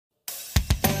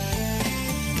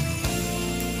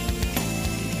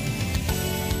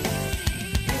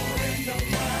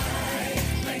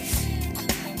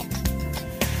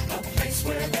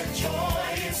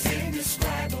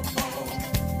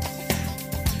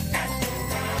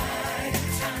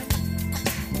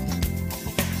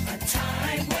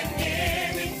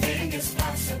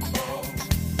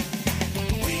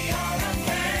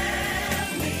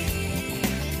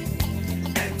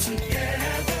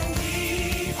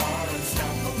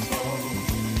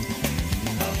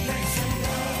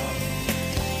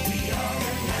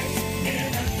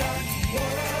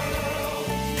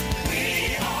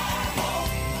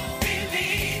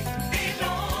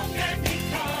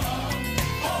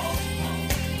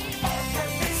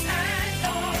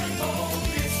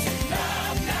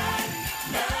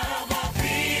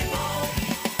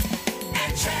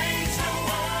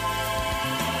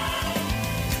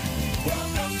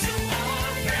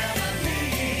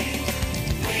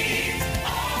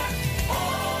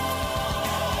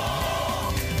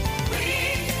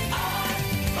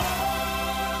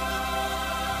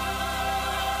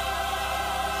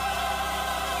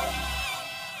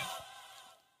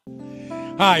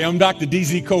Hi, I'm Dr.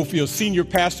 D.Z. Cofield, Senior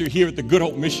Pastor here at the Good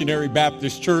Hope Missionary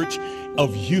Baptist Church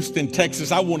of Houston,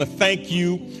 Texas. I want to thank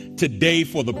you today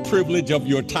for the privilege of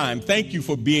your time. Thank you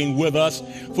for being with us,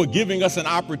 for giving us an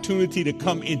opportunity to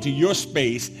come into your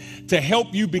space to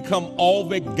help you become all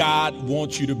that God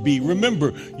wants you to be.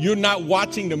 Remember, you're not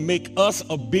watching to make us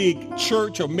a big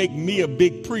church or make me a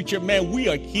big preacher. Man, we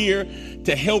are here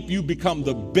to help you become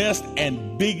the best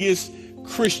and biggest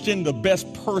Christian, the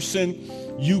best person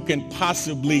you can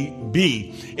possibly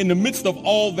be in the midst of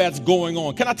all that's going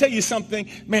on. Can I tell you something?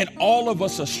 Man, all of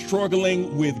us are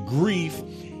struggling with grief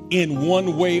in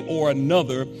one way or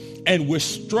another, and we're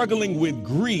struggling with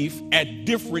grief at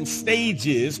different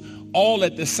stages all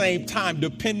at the same time,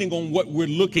 depending on what we're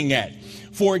looking at.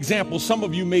 For example, some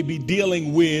of you may be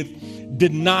dealing with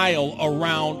denial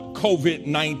around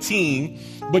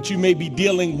COVID-19, but you may be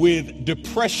dealing with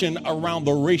depression around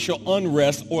the racial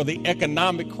unrest or the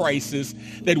economic crisis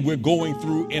that we're going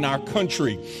through in our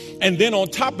country. And then on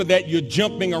top of that, you're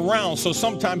jumping around. So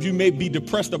sometimes you may be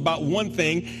depressed about one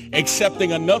thing,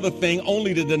 accepting another thing,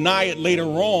 only to deny it later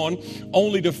on,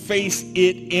 only to face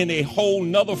it in a whole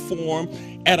nother form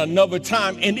at another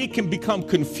time. And it can become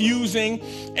confusing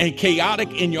and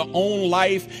chaotic in your own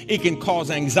life. It can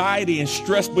cause anxiety and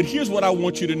stress. But here's what I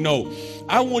want you to know.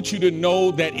 I want you to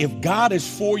know that if God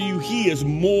is for you, he is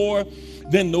more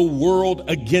than the world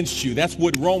against you. That's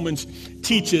what Romans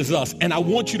teaches us. And I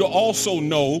want you to also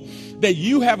know that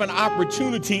you have an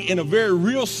opportunity in a very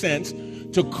real sense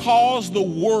to cause the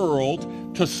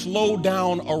world to slow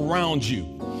down around you.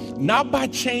 Not by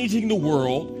changing the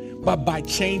world, but by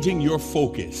changing your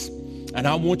focus. And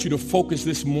I want you to focus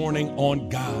this morning on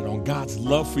God, on God's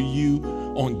love for you,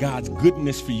 on God's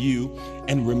goodness for you,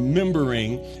 and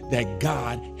remembering that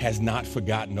God has not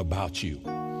forgotten about you.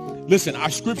 Listen,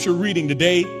 our scripture reading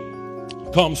today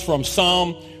comes from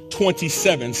Psalm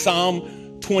 27.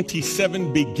 Psalm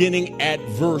 27 beginning at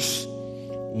verse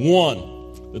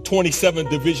 1. The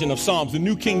 27th division of Psalms. The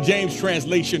New King James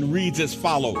translation reads as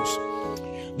follows.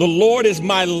 The Lord is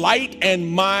my light and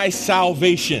my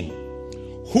salvation.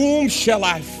 Whom shall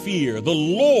I fear? The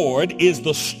Lord is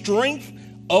the strength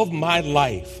of my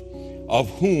life. Of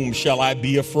whom shall I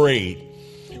be afraid?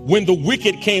 When the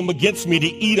wicked came against me to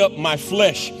eat up my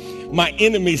flesh, my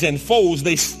enemies and foes,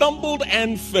 they stumbled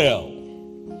and fell.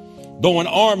 Though an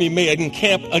army may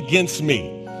encamp against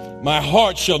me, my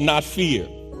heart shall not fear.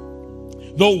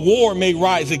 Though war may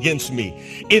rise against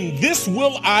me, in this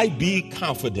will I be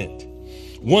confident.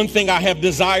 One thing I have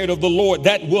desired of the Lord,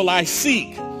 that will I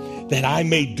seek, that I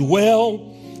may dwell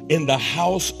in the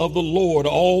house of the Lord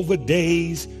all the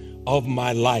days of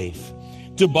my life,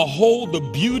 to behold the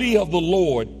beauty of the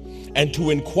Lord and to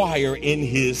inquire in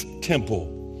his temple.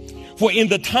 For in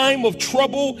the time of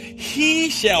trouble,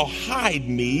 he shall hide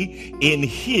me in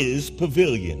his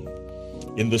pavilion.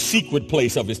 In the secret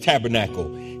place of his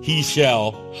tabernacle, he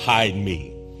shall hide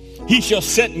me. He shall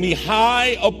set me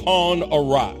high upon a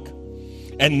rock.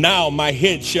 And now my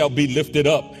head shall be lifted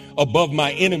up above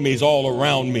my enemies all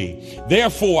around me.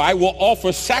 Therefore, I will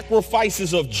offer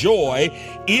sacrifices of joy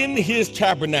in his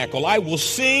tabernacle. I will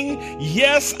sing,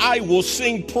 yes, I will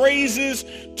sing praises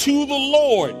to the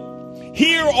Lord.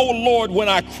 Hear, O Lord, when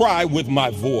I cry with my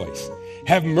voice.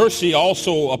 Have mercy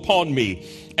also upon me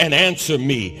and answer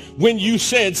me. When you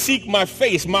said, seek my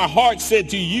face, my heart said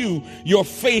to you, your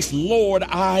face, Lord,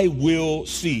 I will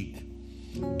seek.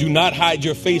 Do not hide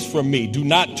your face from me. Do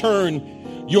not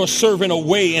turn your servant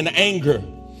away in anger.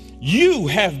 You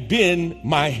have been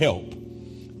my help.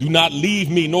 Do not leave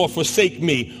me nor forsake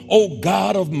me, O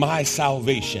God of my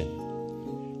salvation.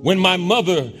 When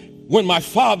my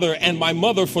father and my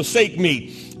mother forsake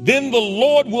me, then the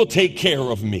Lord will take care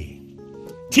of me.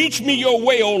 Teach me your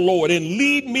way, O Lord, and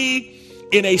lead me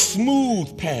in a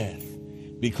smooth path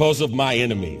because of my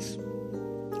enemies.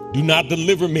 Do not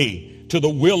deliver me to the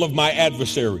will of my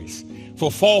adversaries, for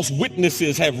false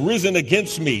witnesses have risen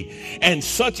against me, and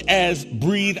such as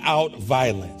breathe out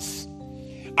violence.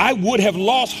 I would have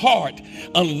lost heart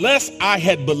unless I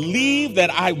had believed that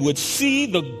I would see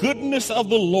the goodness of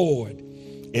the Lord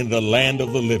in the land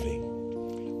of the living.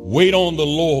 Wait on the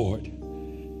Lord.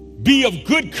 Be of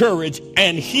good courage,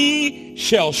 and he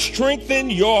shall strengthen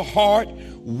your heart.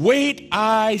 Wait,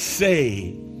 I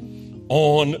say,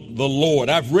 on the Lord.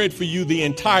 I've read for you the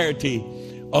entirety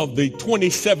of the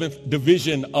 27th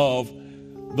division of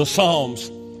the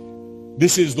Psalms.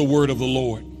 This is the word of the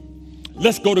Lord.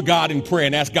 Let's go to God in prayer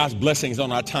and ask God's blessings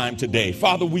on our time today.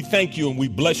 Father, we thank you and we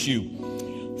bless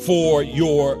you for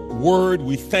your word.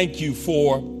 We thank you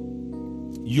for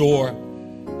your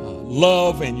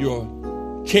love and your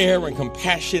care and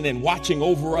compassion and watching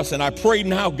over us. And I pray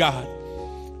now, God,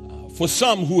 For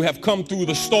some who have come through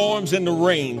the storms and the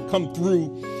rain, come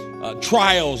through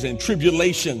trials and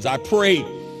tribulations, I pray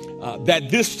that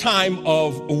this time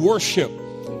of worship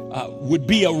would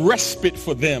be a respite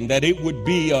for them, that it would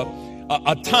be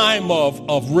a time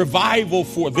of revival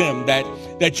for them,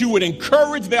 that you would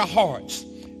encourage their hearts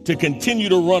to continue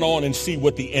to run on and see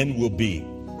what the end will be.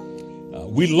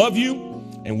 We love you,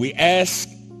 and we ask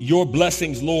your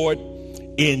blessings, Lord,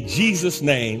 in Jesus'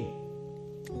 name,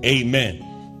 amen.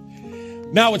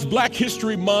 Now, it's Black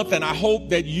History Month, and I hope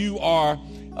that you are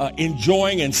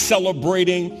enjoying and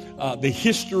celebrating the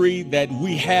history that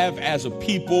we have as a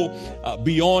people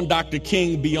beyond Dr.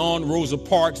 King, beyond Rosa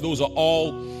Parks. Those are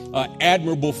all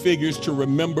admirable figures to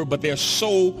remember, but there's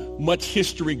so much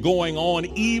history going on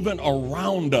even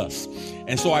around us.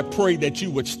 And so I pray that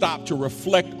you would stop to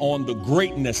reflect on the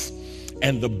greatness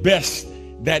and the best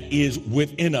that is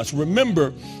within us.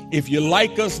 Remember, if you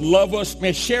like us, love us,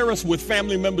 man, share us with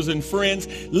family members and friends.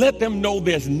 Let them know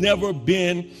there's never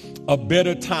been a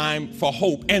better time for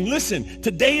hope. And listen,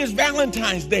 today is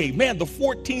Valentine's Day, man, the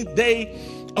 14th day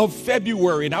of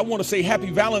February. And I want to say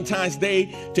happy Valentine's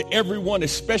Day to everyone,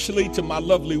 especially to my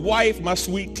lovely wife, my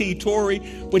sweet T. Tori.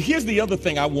 But here's the other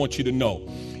thing I want you to know,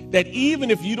 that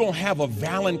even if you don't have a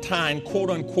Valentine,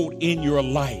 quote unquote, in your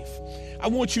life, I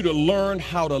want you to learn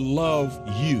how to love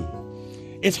you.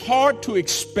 It's hard to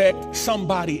expect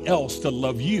somebody else to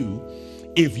love you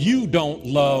if you don't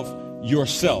love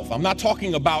yourself. I'm not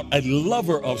talking about a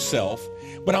lover of self,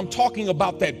 but I'm talking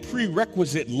about that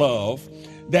prerequisite love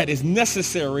that is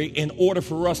necessary in order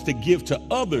for us to give to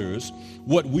others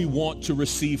what we want to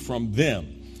receive from them.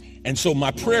 And so my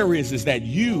prayer is that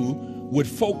you would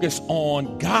focus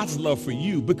on God's love for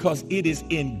you, because it is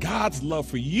in God's love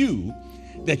for you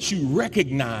that you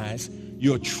recognize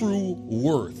your true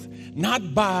worth,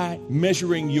 not by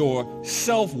measuring your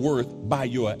self-worth by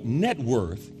your net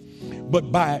worth,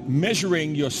 but by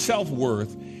measuring your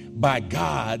self-worth by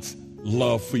God's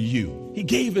love for you. He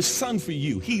gave his son for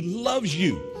you. He loves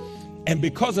you. And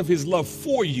because of his love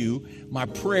for you, my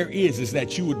prayer is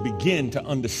that you would begin to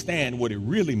understand what it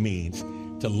really means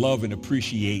to love and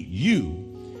appreciate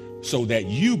you, so that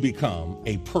you become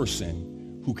a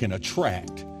person who can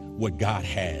attract what God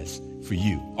has for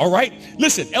you. All right?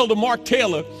 Listen, Elder Mark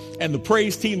Taylor and the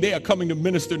praise team, they are coming to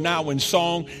minister now in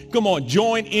song. Come on,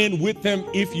 join in with them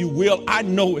if you will. I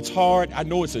know it's hard. I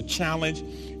know it's a challenge,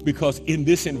 because in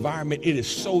this environment, it is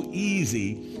so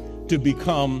easy to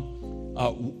become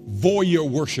voyeur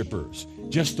worshipers,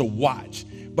 just to watch.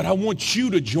 But I want you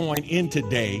to join in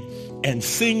today and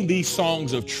sing these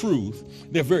songs of truth.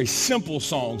 They're very simple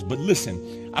songs, but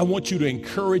listen, I want you to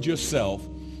encourage yourself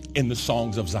in the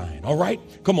songs of Zion. All right?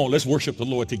 Come on, let's worship the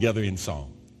Lord together in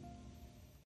song.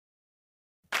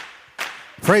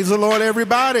 Praise the Lord,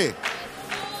 everybody.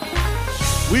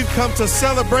 We've come to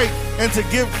celebrate and to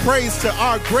give praise to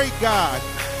our great God.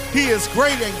 He is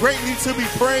great and greatly to be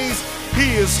praised.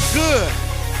 He is good,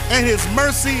 and his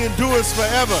mercy endures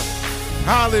forever.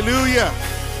 Hallelujah.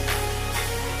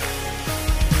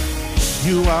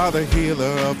 You are the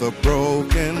healer of the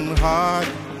broken heart.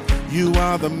 You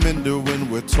are the mender when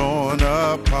we're torn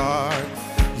apart.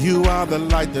 You are the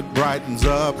light that brightens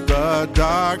up the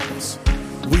darkness.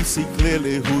 We see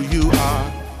clearly who you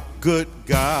are, good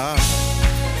God.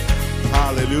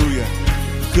 Hallelujah,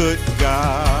 good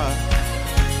God.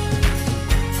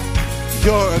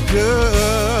 You're a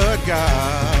good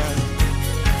God.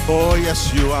 Oh,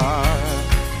 yes, you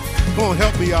are. Come on,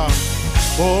 help me out.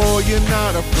 Oh, you're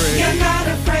not afraid. You're not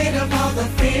afraid of all the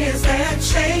fears that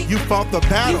shake. You fought the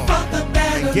battle,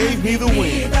 and gave me the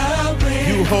win.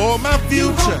 You hold my future.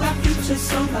 You hold my future,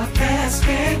 so my past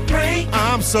can't break.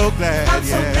 I'm so glad, I'm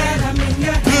so glad I'm in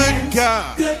your hands. Good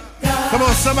God. Good God. Come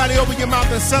on, somebody open your mouth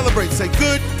and celebrate. Say,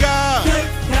 good God. Good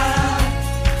God.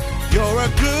 You're a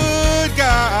good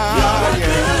God. You're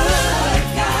a good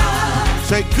God.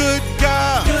 Say, good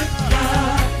God. Good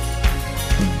God.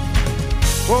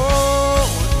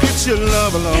 Oh, it's your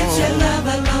love alone. It's your love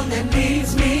alone that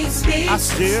leaves me speechless. I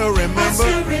still remember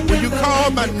when you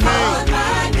called my name.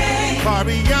 Far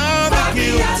beyond the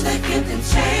guilt.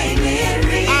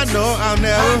 I know I'll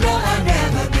never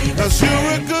be, 'cause you're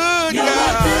a good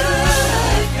God.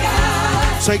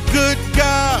 Say, good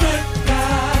God. Good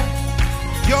God.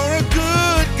 You're a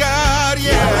good God,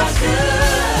 yes. You're a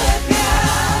good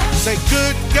God. Say,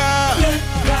 good God. Good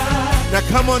God. Now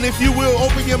come on, if you will,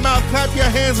 open your mouth, clap your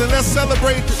hands, and let's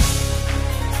celebrate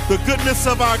the goodness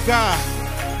of our God.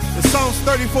 In Psalms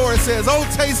 34, it says, oh,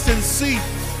 taste and see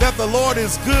that the Lord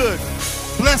is good.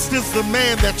 Blessed is the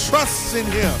man that trusts in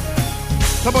him.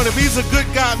 Come on, if he's a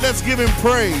good God, let's give him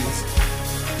praise.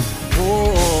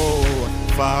 Oh,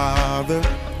 Father,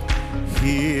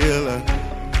 healer,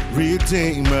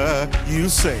 redeemer, you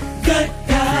say, good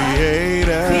God,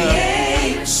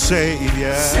 creator,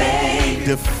 savior,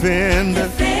 defender,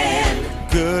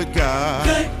 good God,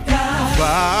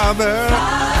 Father,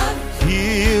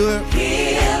 healer,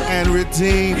 and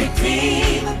redeemer,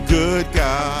 good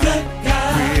God,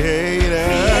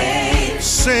 creator,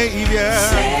 savior,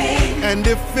 and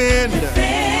defender,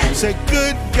 say,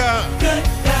 good God,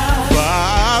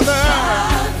 Father,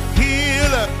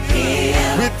 healer,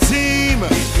 redeemer,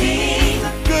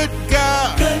 good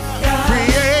God,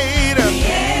 creator,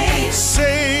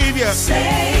 savior,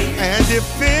 and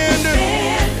defender,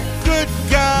 good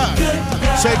God,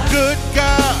 say, good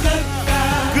God,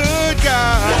 good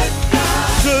God,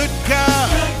 good God,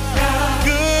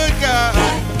 good God,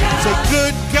 say,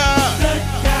 good God,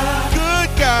 good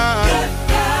God,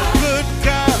 good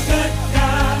God,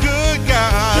 good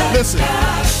God. Listen,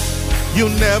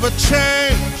 you'll never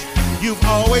change. You've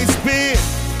always been,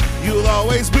 you'll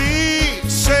always be.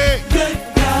 Say,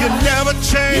 you never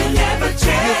change.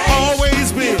 You've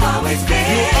always been,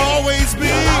 you'll always be.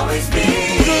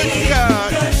 Good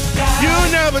God, you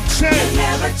never change.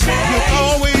 You've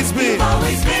always been,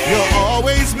 you'll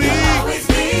always be.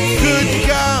 Good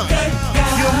God,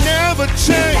 you'll never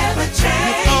change.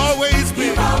 You've always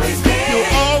been, you'll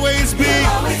always be.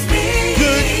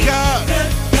 Good God,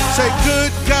 say,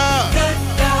 good God,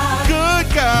 good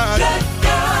God,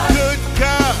 good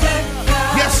God.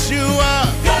 Yes, you are.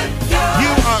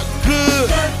 You are good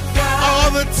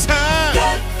all the time.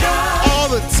 All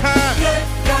the time.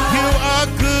 You are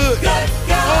good.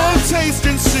 Oh, taste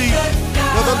and see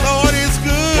that the Lord is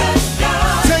good.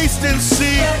 Taste and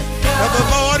see that the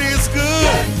Lord is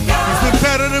good. He's been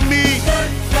better to me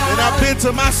than I've been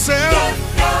to myself.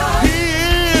 He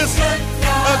is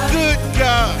a good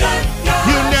God.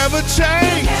 You never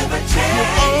change.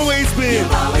 You've always been.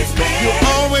 You'll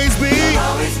always be.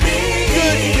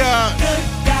 Good God.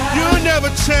 You'll never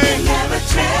change.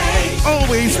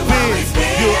 Always been.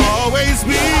 You'll always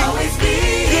be.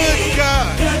 Good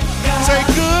God. Say,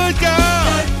 good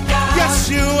God. Yes,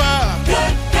 you are.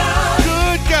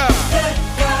 Good God.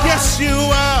 Yes, you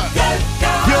are.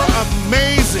 You're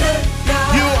amazing.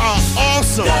 You are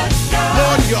awesome.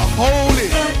 Lord, you're holy.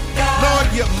 Lord,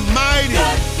 you're mighty.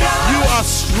 You are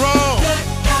strong.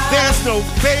 There's no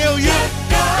failure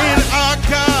in our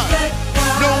God.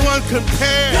 No one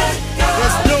compares.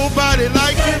 There's nobody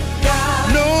like you.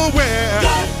 Nowhere.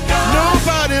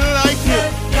 Nobody like you.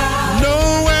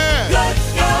 Nowhere.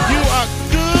 You are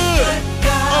good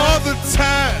all the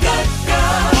time.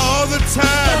 All the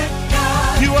time.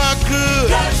 You are good.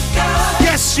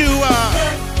 Yes, you are.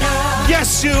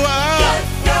 Yes, you are.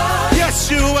 Yes,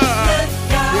 you are.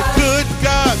 You're good,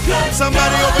 God.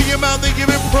 Somebody open your mouth and give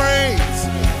him praise.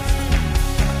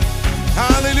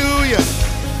 Hallelujah.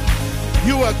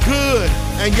 You are good,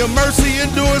 and your mercy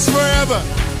endures forever.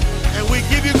 And we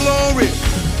give you glory.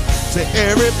 Say,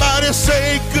 everybody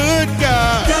say, good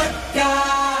God. good God.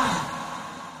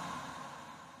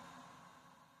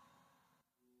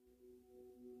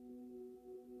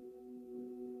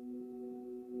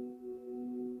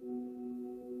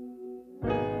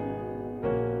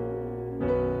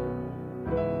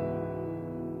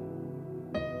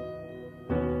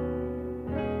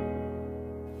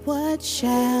 What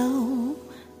shall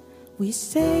we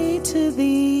say to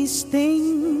these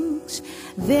things?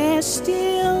 There's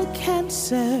still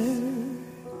cancer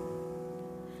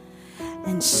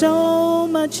and so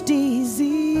much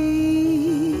disease.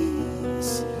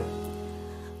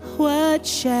 What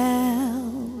shall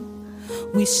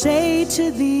we say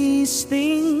to these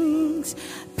things?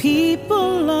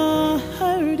 People are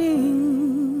hurting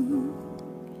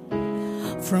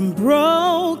from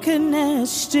broken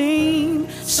esteem.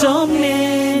 So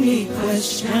many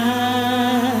questions,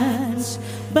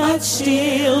 but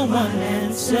still one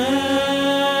answer.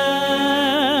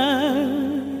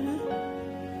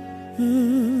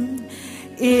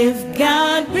 If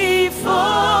God be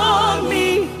for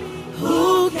me,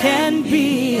 who can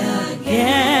be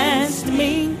against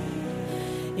me?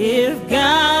 If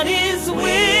God is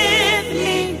with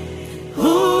me,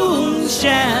 whom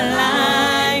shall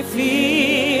I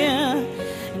fear?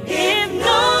 If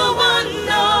no one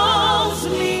knows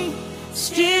me,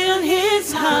 still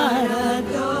his heart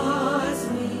adores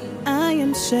me. I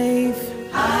am safe.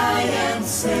 I am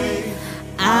safe.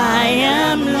 I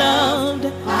am loved.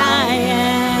 I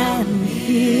am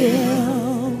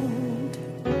healed.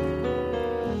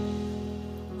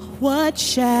 What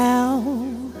shall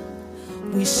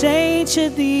we say to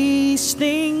these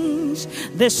things?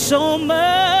 There's so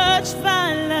much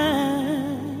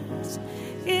violence.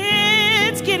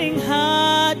 It's getting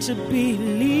hard to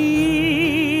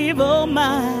believe. Oh my.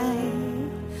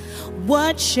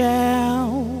 What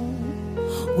shall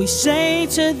we say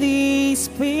to these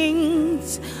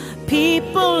things?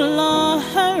 People are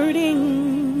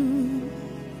hurting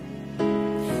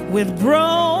with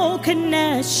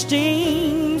brokenness,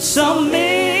 so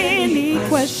many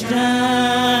questions,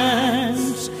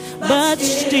 but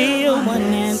still one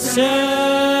answer.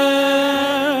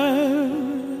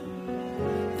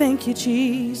 Thank you,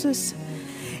 Jesus.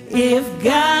 If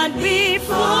God be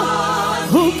for,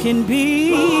 who can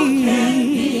be?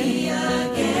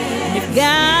 If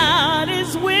God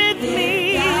is with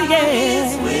me, yeah,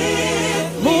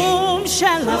 whom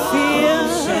shall I fear?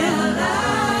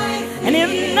 And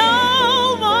if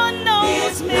no one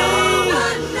knows me,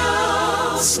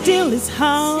 still it's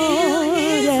hard.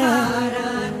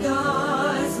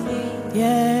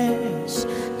 Yes,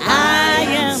 I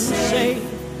am safe,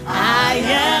 I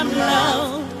am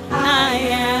loved, I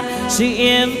am. See,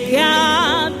 if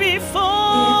God be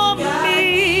for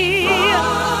me,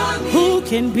 who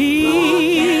can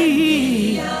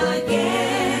be?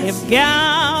 If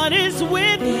God is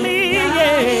with me,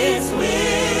 yes,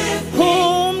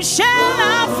 whom shall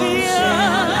I fear?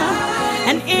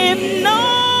 And if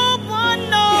no one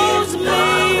knows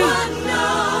me,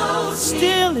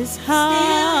 still it's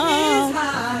hard.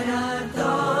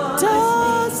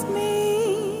 Does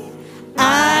me,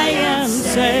 I am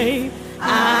safe,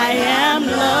 I am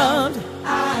loved.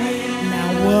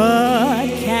 Now what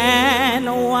can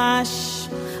wash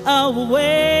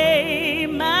away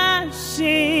my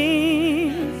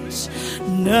sins?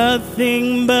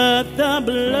 Nothing but the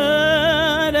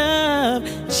blood of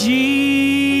Jesus.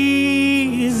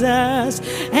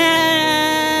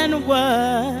 And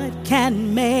what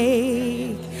can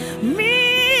make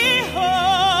me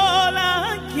whole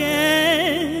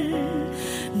again?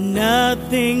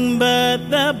 Nothing but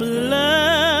the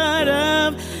blood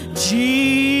of Jesus.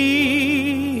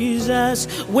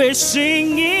 We're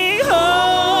singing,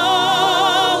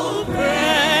 oh,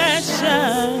 precious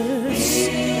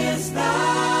is the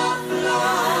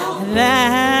flow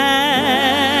that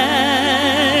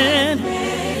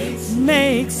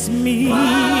makes me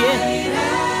white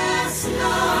as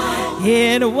snow.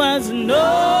 It was no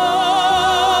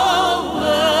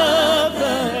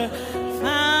other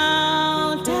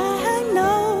fount. I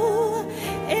know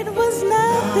it was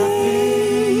nothing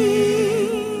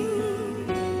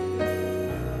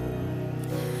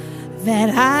that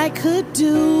I could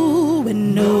do,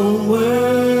 and no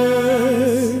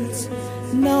words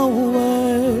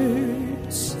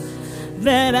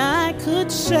that I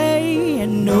could say,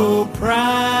 and no price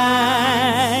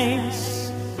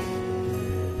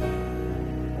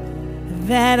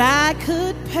that I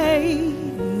could pay.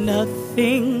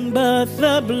 Nothing but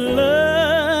the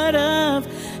blood of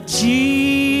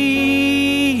Jesus.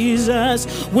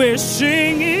 We're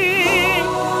singing,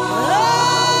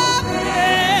 oh,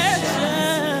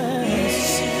 precious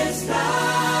is the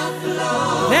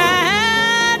flow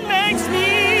that makes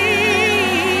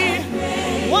me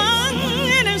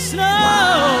white as snow.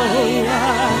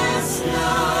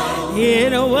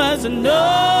 It was no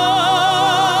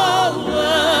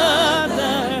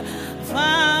other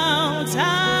fount.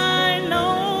 I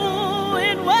know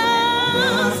it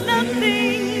was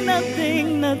nothing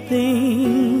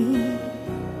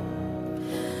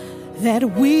that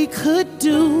we could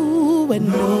do, and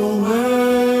no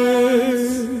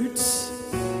words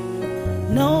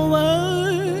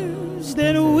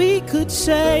that we could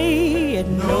say,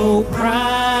 and no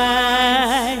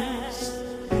price,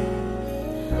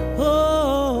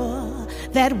 oh,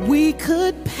 that we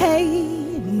could pay.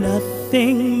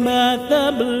 Nothing but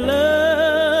the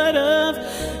blood of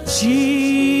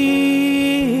Jesus.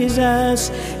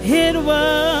 It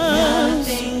was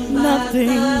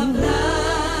nothing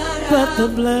but the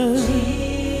blood.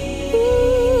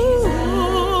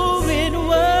 Ooh, it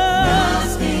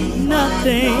was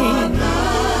nothing.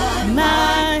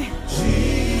 My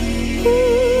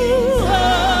ooh,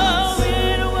 oh,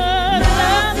 it was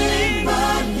nothing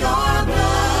but your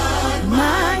blood.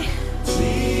 My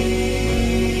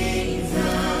Jesus.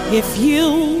 If you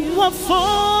were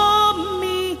for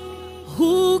me,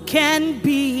 who can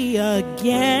be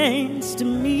against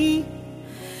me?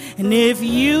 And if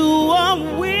you are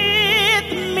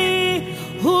with me,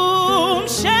 whom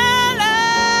shall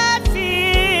I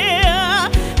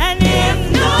fear? And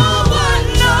if no one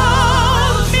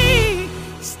knows me,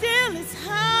 still it's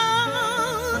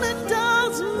how it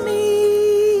does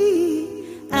me.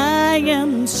 I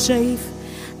am safe,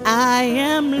 I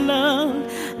am loved,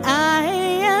 I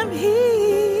am healed.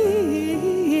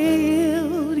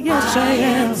 Yes, I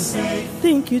am.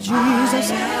 Thank you,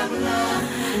 Jesus.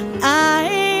 I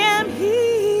am healed.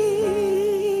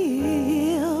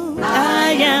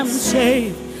 I am am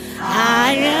safe.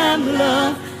 I am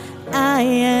loved. I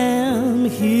am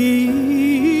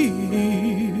healed.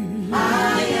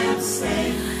 I am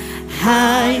safe.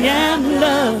 I am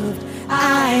loved.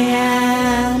 I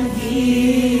am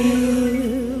healed.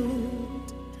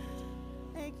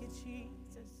 Thank you,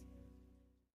 Jesus.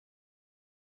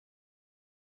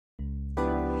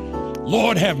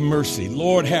 Lord have mercy.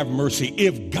 Lord have mercy.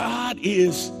 If God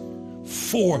is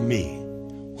for me,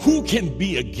 who can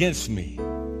be against me?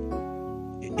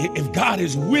 If God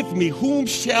is with me, whom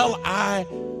shall I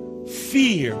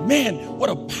fear? Man, what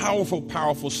a powerful,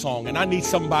 powerful song. And I need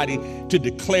somebody to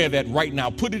declare that right now.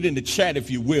 Put it in the chat if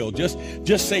you will.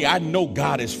 Just say, I know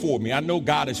God is for me. I know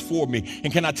God is for me.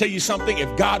 And can I tell you something?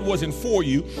 If God wasn't for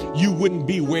you, you wouldn't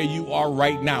be where you are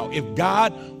right now. If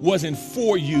God wasn't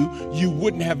for you, you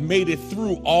wouldn't have made it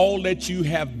through all that you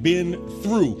have been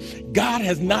through. God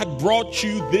has not brought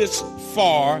you this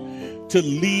far to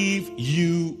leave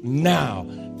you now.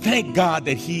 Thank God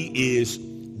that he is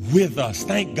with us.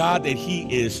 Thank God that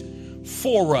he is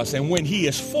for us. And when he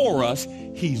is for us,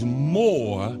 he's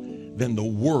more than the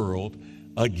world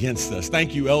against us.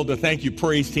 Thank you, Elder. Thank you,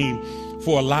 praise team,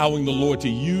 for allowing the Lord to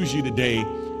use you today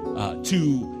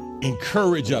to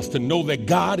encourage us to know that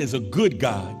God is a good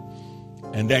God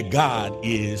and that God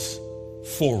is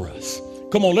for us.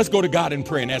 Come on, let's go to God in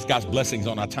prayer and ask God's blessings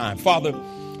on our time. Father,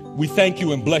 we thank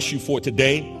you and bless you for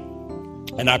today.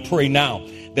 And I pray now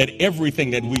that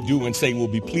everything that we do and say will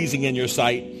be pleasing in your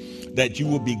sight, that you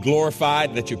will be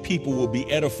glorified, that your people will be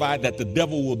edified, that the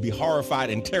devil will be horrified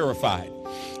and terrified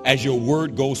as your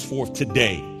word goes forth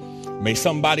today. May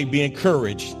somebody be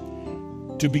encouraged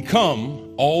to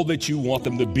become all that you want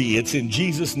them to be. It's in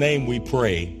Jesus' name we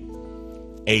pray.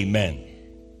 Amen.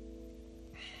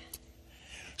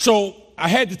 So I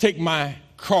had to take my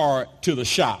car to the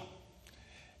shop.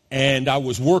 And I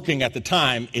was working at the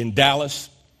time in Dallas.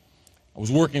 I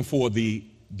was working for the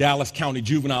Dallas County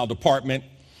Juvenile Department.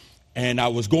 And I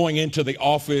was going into the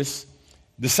office,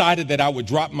 decided that I would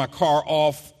drop my car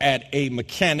off at a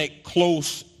mechanic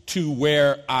close to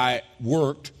where I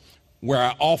worked, where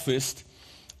I officed,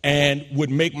 and would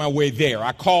make my way there.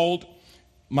 I called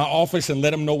my office and let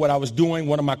them know what I was doing.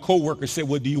 One of my coworkers said,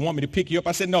 well, do you want me to pick you up?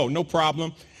 I said, no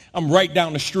problem. I'm right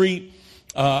down the street.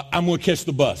 I'm going to catch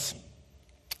the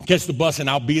bus and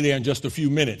I'll be there in just a few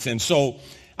minutes. And so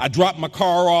I dropped my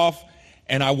car off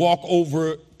and I walk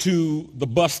over to the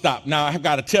bus stop. Now, I've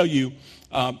got to tell you,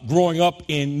 growing up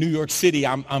in New York City,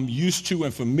 I'm used to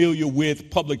and familiar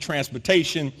with public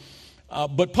transportation,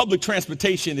 but public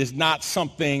transportation is not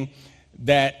something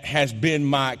that has been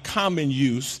my common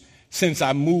use since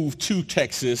I moved to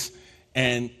Texas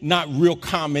and not real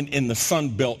common in the Sun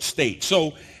Belt state.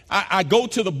 So I go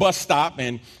to the bus stop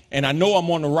and I know I'm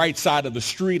on the right side of the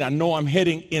street. I know I'm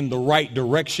heading in the right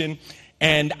direction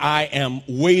and I am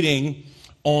waiting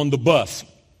on the bus.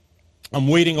 I'm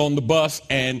waiting on the bus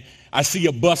and I see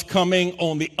a bus coming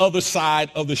on the other side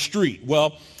of the street.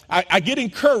 Well, I get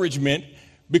encouragement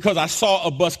because I saw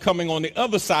a bus coming on the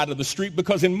other side of the street,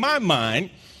 because in my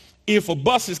mind, if a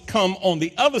bus has come on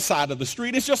the other side of the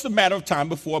street, it's just a matter of time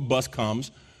before a bus comes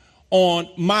on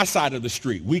my side of the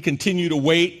street. We continue to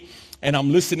wait, and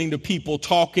I'm listening to people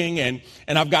talking, and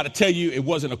I've got to tell you, it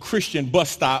wasn't a Christian bus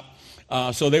stop,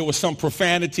 so there was some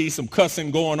profanity, some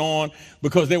cussing going on,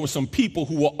 because there were some people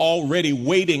who were already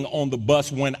waiting on the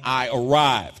bus when I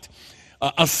arrived.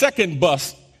 A second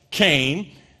bus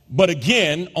came, but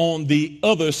again on the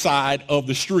other side of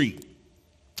the street,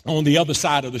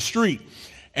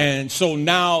 And so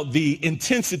now the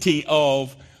intensity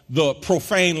of the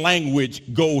profane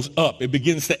language goes up. It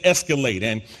begins to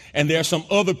escalate. And there are some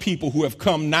other people who have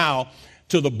come now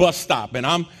to the bus stop. And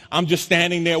I'm just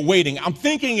standing there waiting. I'm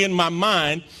thinking in my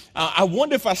mind, I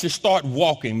wonder if I should start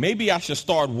walking. Maybe I should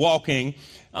start walking.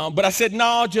 But I said,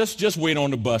 no, just wait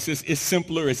on the bus. It's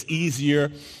simpler. It's easier.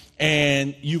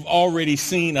 And you've already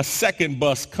seen a second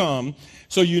bus come.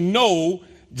 So you know,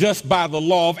 just by the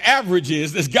law of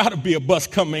averages, there's got to be a bus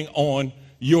coming on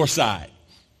your side.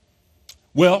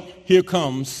 Well, here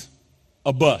comes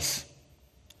a bus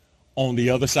on the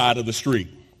other side of the street.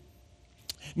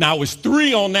 Now, it's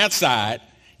 3 on that side,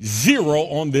 0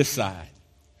 on this side.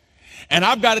 And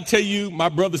I've got to tell you, my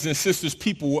brothers and sisters,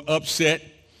 people were upset.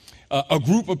 A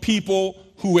group of people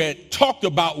who had talked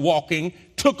about walking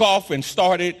took off and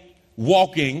started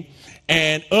walking,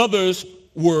 and others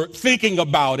were thinking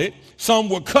about it. Some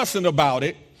were cussing about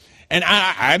it. And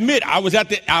I admit, I was at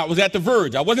the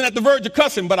verge. I wasn't at the verge of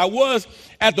cussing, but I was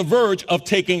at the verge of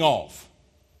taking off.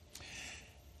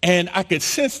 And I could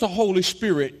sense the Holy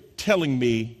Spirit telling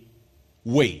me,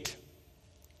 wait.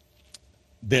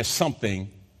 There's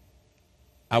something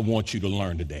I want you to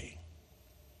learn today.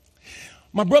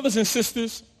 My brothers and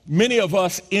sisters, many of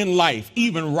us in life,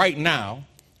 even right now,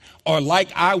 are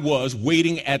like I was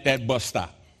waiting at that bus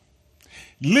stop.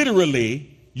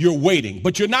 Literally, you're waiting,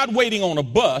 but you're not waiting on a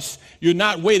bus. You're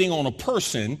not waiting on a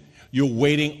person. You're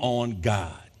waiting on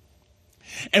God.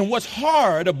 And what's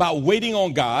hard about waiting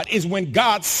on God is when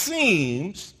God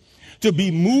seems to be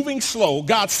moving slow.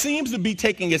 God seems to be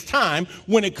taking his time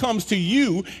when it comes to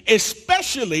you,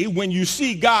 especially when you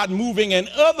see God moving in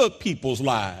other people's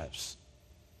lives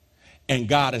and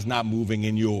God is not moving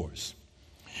in yours.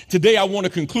 Today, I want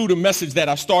to conclude a message that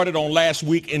I started on last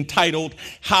week entitled,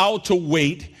 How to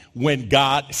Wait When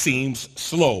God Seems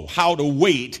Slow. How to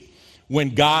wait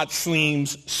when God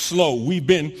seems slow. We've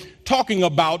been talking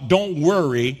about don't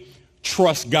worry,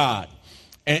 trust God.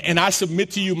 And I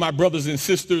submit to you, my brothers and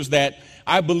sisters, that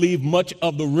I believe much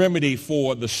of the remedy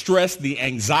for the stress, the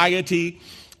anxiety,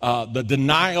 the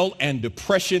denial and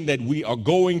depression that we are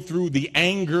going through, the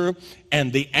anger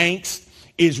and the angst,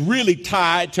 is really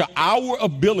tied to our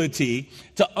ability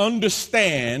to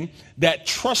understand that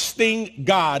trusting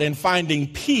God and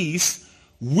finding peace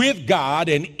with God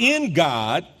and in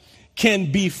God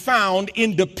can be found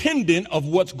independent of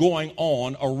what's going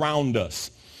on around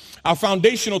us. Our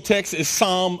foundational text is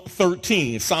Psalm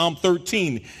 13. Psalm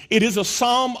 13. It is a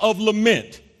psalm of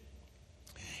lament.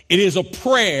 It is a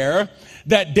prayer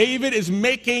that David is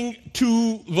making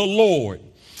to the Lord.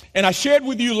 And I shared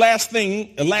with you last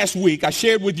week, I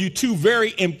shared with you two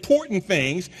very important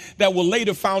things that will lay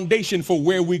the foundation for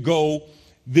where we go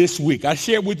this week. I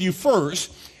shared with you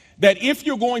first that if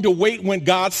you're going to wait when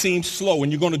God seems slow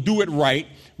and you're going to do it right,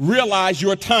 realize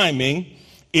your timing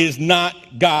is not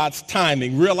God's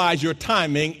timing. Realize your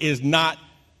timing is not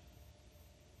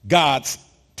God's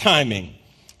timing.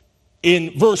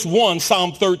 In verse 1,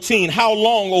 Psalm 13, how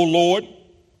long, O Lord,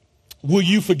 will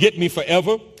you forget me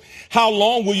forever? How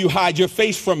long will you hide your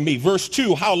face from me? Verse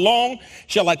 2, how long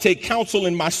shall I take counsel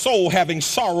in my soul, having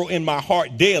sorrow in my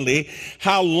heart daily?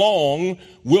 How long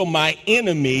will my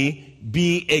enemy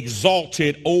be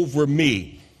exalted over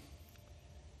me?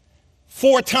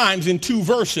 4 times in 2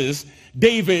 verses,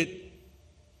 David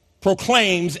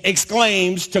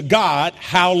exclaims to God,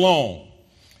 how long?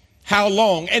 How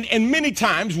long? And many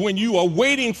times when you are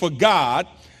waiting for God,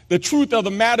 the truth of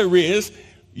the matter is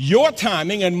your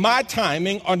timing and my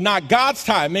timing are not God's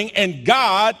timing, and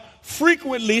God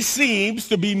frequently seems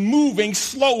to be moving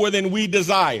slower than we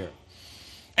desire.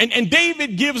 And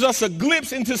David gives us a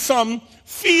glimpse into some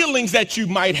feelings that you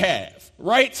might have,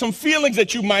 right? Some feelings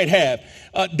that you might have.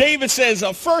 David says,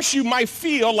 first you might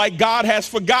feel like God has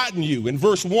forgotten you. In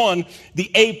verse 1,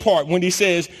 the A part, when he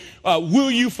says,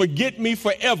 will you forget me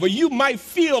forever? You might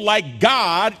feel like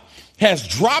God has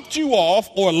dropped you off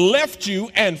or left you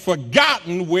and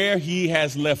forgotten where he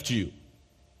has left you.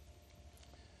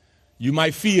 You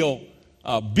might feel,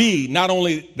 B, not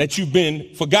only that you've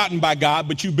been forgotten by God,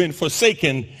 but you've been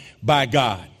forsaken by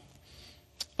God.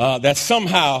 That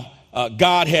somehow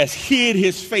God has hid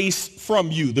his face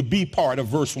from you, the B part of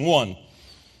verse 1.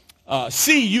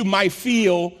 C, you might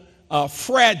feel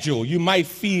fragile. You might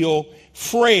feel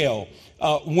frail.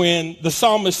 When the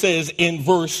psalmist says in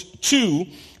verse 2,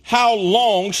 how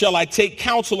long shall I take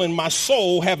counsel in my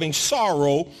soul, having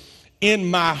sorrow in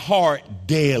my heart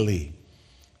daily?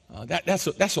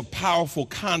 That's a powerful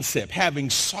concept, having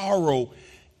sorrow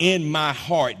in my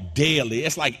heart daily.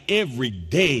 It's like every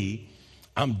day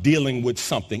I'm dealing with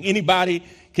something. Anybody,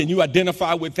 can you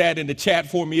identify with that in the chat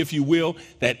for me, if you will,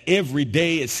 that every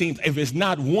day it seems, if it's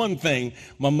not one thing,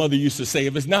 my mother used to say,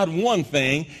 if it's not one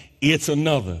thing, it's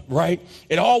another, right?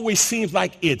 It always seems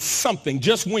like it's something.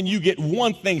 Just when you get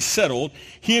one thing settled,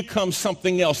 here comes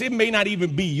something else. It may not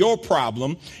even be your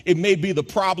problem. It may be the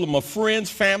problem of friends,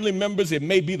 family members. It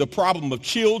may be the problem of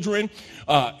children.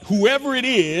 Whoever it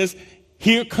is,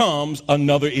 here comes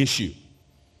another issue.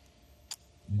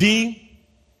 D,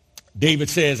 David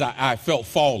says, I felt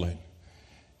fallen.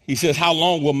 He says, how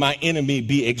long will my enemy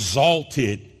be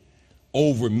exalted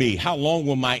over me? How long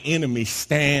will my enemy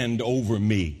stand over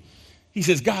me? He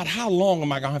says, God, how long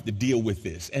am I going to have to deal with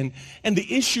this? And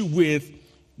the issue with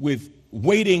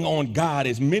waiting on God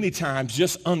is many times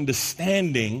just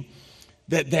understanding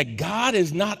that God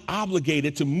is not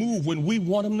obligated to move when we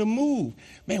want him to move.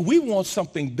 Man, we want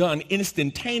something done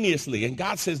instantaneously. And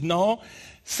God says, no,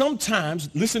 sometimes,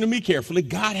 listen to me carefully,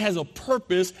 God has a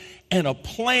purpose and a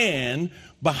plan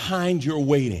behind your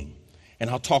waiting. And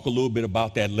I'll talk a little bit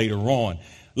about that later on.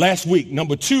 Last week,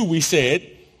 number 2, we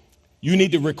said, you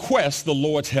need to request the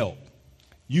Lord's help.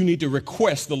 You need to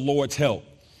request the Lord's help.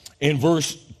 In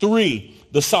verse 3,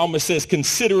 the psalmist says,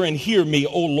 consider and hear me,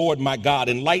 O Lord my God.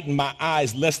 Enlighten my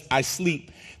eyes, lest I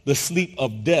sleep the sleep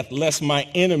of death, lest my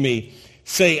enemy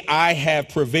say I have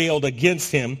prevailed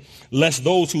against him, lest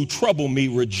those who trouble me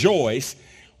rejoice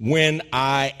when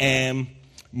I am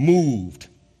moved.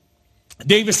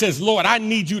 David says, Lord, I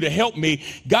need you to help me.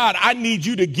 God, I need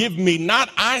you to give me not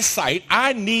eyesight.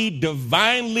 I need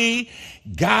divinely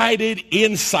guided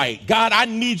insight. God, I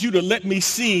need you to let me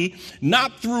see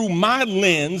not through my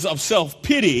lens of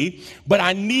self-pity, but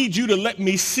I need you to let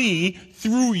me see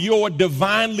through your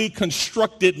divinely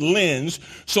constructed lens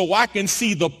so I can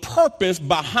see the purpose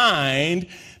behind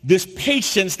this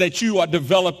patience that you are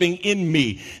developing in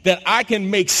me, that I can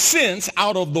make sense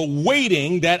out of the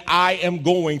waiting that I am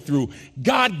going through.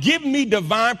 God, give me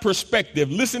divine perspective.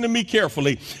 Listen to me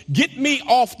carefully. Get me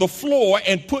off the floor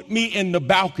and put me in the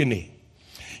balcony.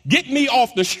 Get me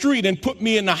off the street and put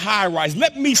me in the high rise.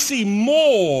 Let me see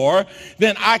more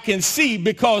than I can see,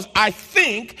 because I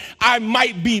think I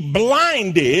might be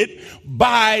blinded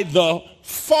by the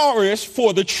forest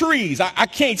for the trees. I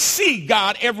can't see,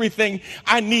 God, everything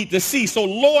I need to see. So,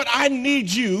 Lord, I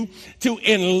need you to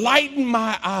enlighten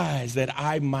my eyes that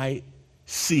I might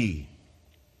see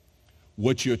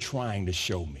what you're trying to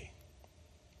show me.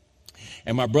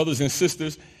 And my brothers and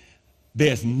sisters,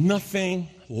 there's nothing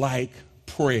like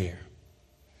prayer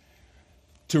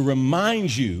to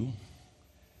remind you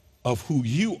of who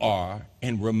you are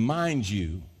and remind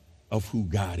you of who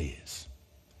God is.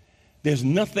 There's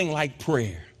nothing like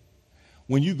prayer.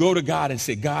 When you go to God and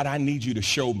say, God, I need you to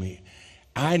show me.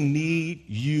 I need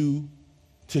you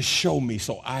to show me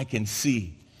so I can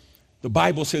see. The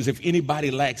Bible says if anybody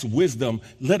lacks wisdom,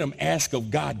 let him ask of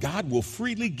God. God will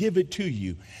freely give it to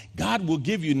you. God will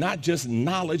give you not just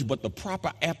knowledge, but the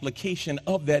proper application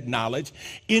of that knowledge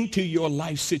into your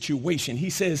life situation.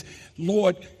 He says,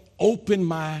 Lord, open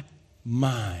my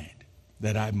mind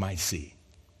that I might see.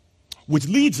 Which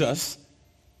leads us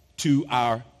to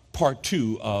our part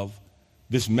 2 of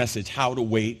this message, how to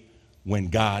wait when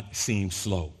God seems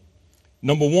slow.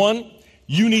 Number 1,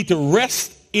 you need to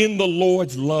rest in the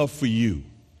Lord's love for you.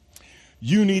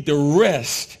 You need to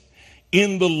rest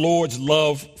in the Lord's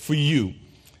love for you.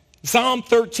 Psalm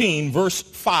 13, verse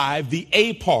 5, the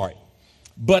A part.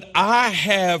 But I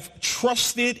have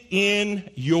trusted in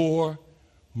your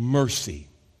mercy.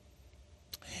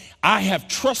 I have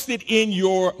trusted in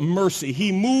your mercy.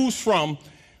 He moves from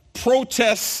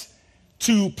protest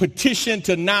to petition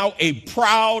to now a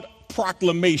proud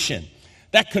proclamation.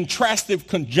 That contrastive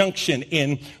conjunction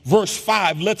in verse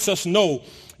 5 lets us know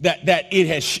that it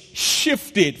has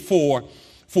shifted for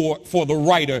the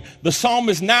writer. The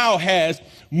psalmist now has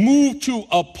moved to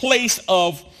a place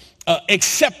of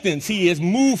acceptance. He has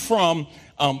moved from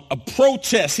a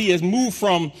protest. He has moved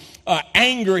from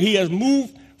anger. He has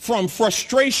moved from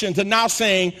frustration to now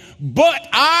saying, but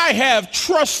I have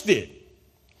trusted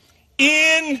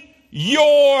in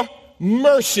your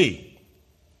mercy.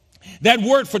 That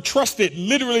word for trusted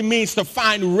literally means to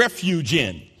find refuge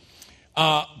in,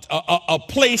 a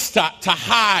place to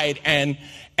hide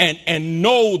and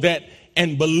know that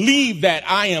and believe that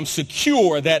I am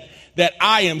secure, that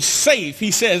I am safe.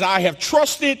 He says, I have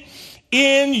trusted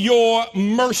in your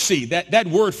mercy. That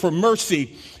word for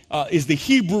mercy is the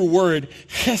Hebrew word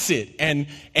hesed, and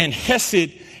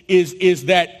hesed is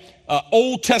that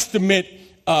Old Testament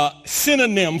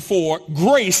synonym for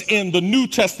grace in the New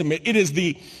Testament. It is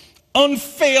the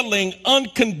unfailing,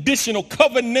 unconditional,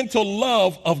 covenantal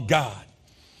love of God.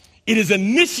 It is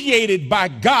initiated by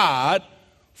God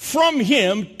from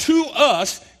him to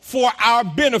us for our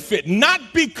benefit, not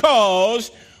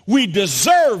because we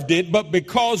deserved it, but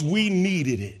because we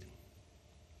needed it.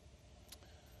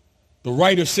 The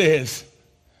writer says,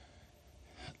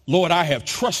 Lord, I have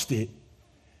trusted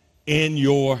in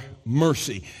your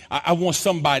mercy. I want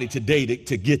somebody today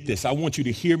to get this. I want you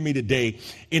to hear me today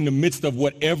in the midst of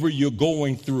whatever you're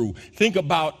going through. Think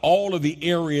about all of the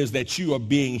areas that you are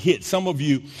being hit. Some of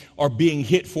you are being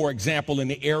hit, for example, in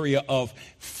the area of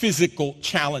physical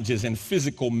challenges and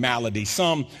physical malady.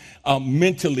 Some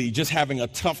mentally just having a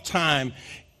tough time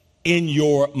in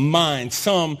your mind.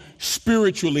 Some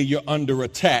spiritually you're under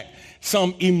attack.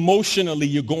 Some emotionally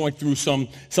you're going through some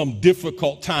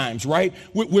difficult times, right?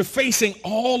 We're facing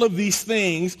all of these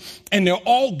things, and they're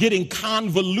all getting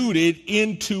convoluted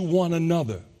into one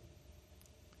another.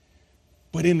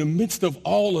 But in the midst of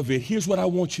all of it, here's what I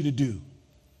want you to do.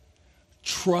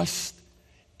 Trust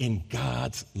in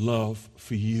God's love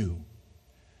for you.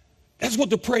 That's what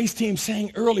the praise team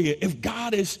sang earlier. If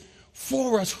God is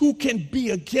for us, who can be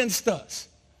against us?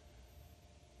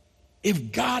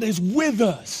 If God is with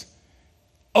us,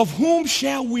 of whom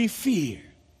shall we fear?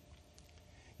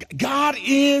 God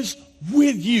is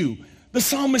with you. The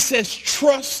psalmist says,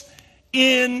 trust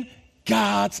in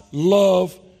God's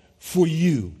love for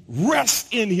you.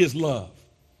 Rest in his love.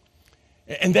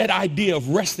 And that idea of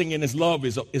resting in his love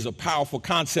is a powerful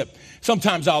concept.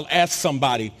 Sometimes I'll ask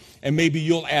somebody, and maybe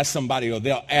you'll ask somebody, or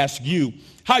they'll ask you,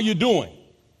 how you doing?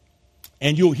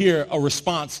 And you'll hear a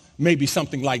response, maybe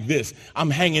something like this: I'm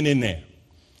hanging in there.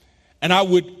 And I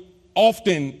would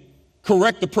often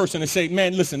correct the person and say,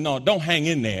 man, listen, no, don't hang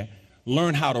in there.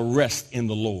 Learn how to rest in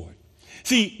the Lord.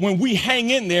 See, when we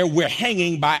hang in there, we're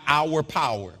hanging by our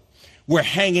power. We're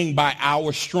hanging by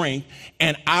our strength,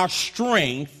 and our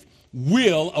strength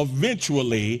will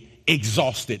eventually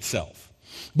exhaust itself.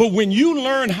 But when you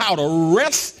learn how to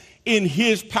rest in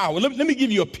his power, let me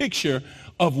give you a picture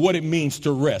of what it means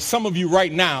to rest. Some of you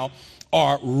right now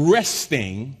are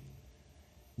resting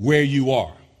where you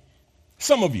are.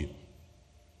 Some of you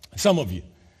are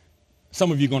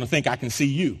going to think I can see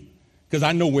you because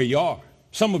I know where you are.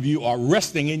 Some of you are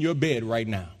resting in your bed right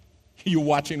now. You're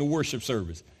watching the worship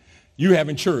service. You're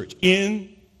having church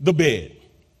in the bed.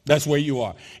 That's where you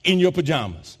are, in your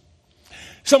pajamas.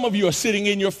 Some of you are sitting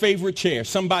in your favorite chair.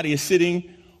 Somebody is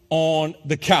sitting on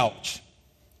the couch.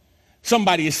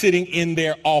 Somebody is sitting in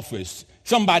their office.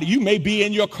 Somebody, you may be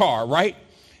in your car, right?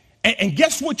 And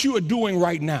guess what you are doing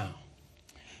right now?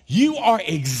 You are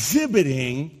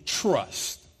exhibiting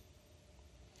trust.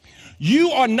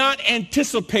 You are not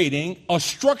anticipating a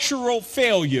structural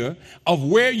failure of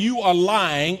where you are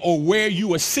lying or where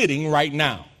you are sitting right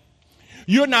now.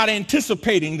 You're not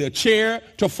anticipating the chair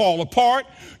to fall apart.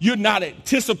 You're not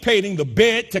anticipating the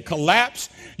bed to collapse.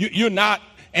 You're not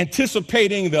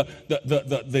anticipating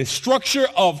the structure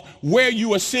of where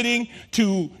you are sitting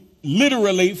to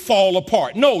literally fall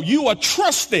apart. No, you are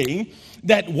trusting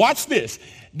that, watch this,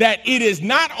 that it is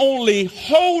not only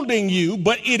holding you,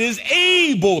 but it is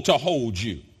able to hold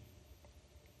you.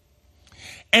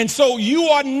 And so you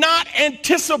are not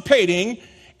anticipating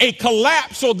a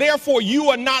collapse, so therefore you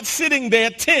are not sitting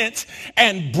there tense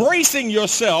and bracing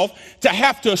yourself to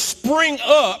have to spring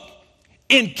up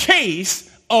in case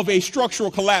of a structural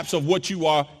collapse of what you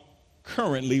are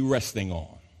currently resting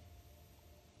on.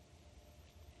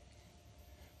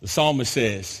 The psalmist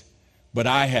says, but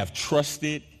I have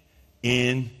trusted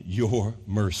in your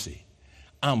mercy.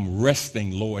 I'm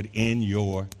resting, Lord, in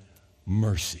your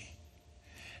mercy.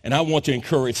 And I want to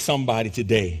encourage somebody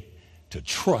today to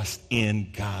trust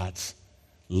in God's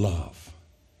love.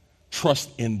 Trust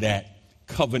in that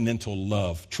covenantal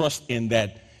love. Trust in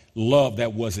that love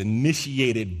that was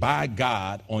initiated by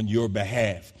God on your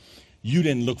behalf. You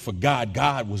didn't look for God.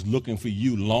 God was looking for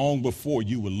you long before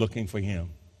you were looking for him.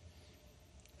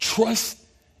 Trust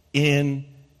in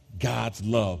God's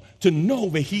love. To know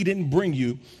that he didn't bring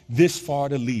you this far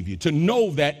to leave you. To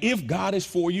know that if God is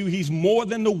for you, he's more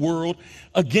than the world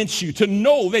against you. To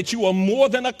know that you are more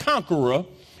than a conqueror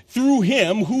through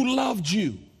him who loved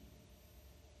you.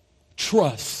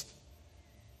 Trust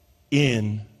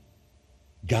in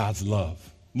God's love.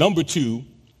 Number 2,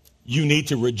 you need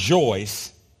to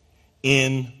rejoice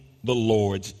in the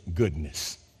Lord's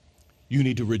goodness. You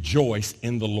need to rejoice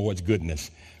in the Lord's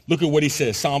goodness. Look at what he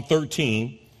says, Psalm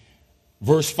 13,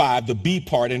 verse 5, the B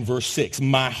part in verse 6.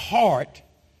 My heart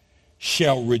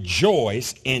shall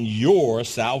rejoice in your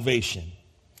salvation.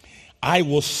 I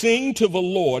will sing to the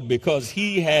Lord because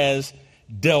he has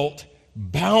dealt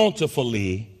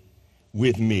bountifully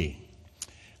with me.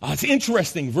 It's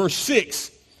interesting, verse 6,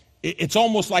 it's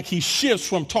almost like he shifts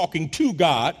from talking to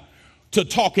God to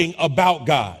talking about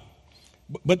God.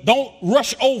 But don't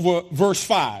rush over verse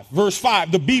 5. Verse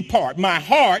 5, the B part, my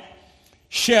heart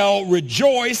shall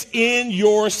rejoice in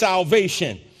your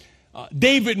salvation.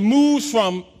 David moves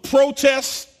from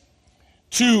protest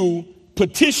to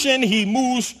petition. He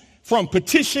moves from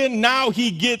petition. Now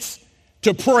he gets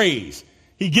to praise.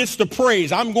 He gets to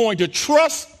praise. I'm going to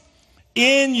trust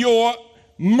in your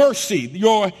mercy,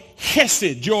 your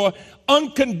hesed, your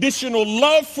unconditional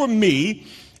love for me.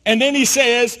 And then he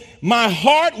says, my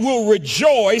heart will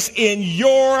rejoice in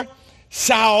your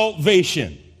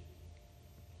salvation.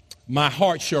 My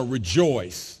heart shall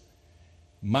rejoice.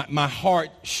 My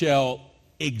heart shall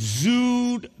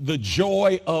exude the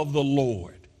joy of the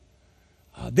Lord.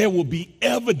 There will be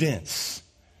evidence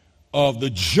of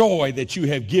the joy that you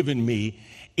have given me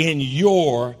in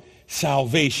your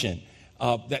salvation.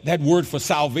 That word for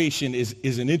salvation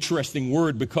is an interesting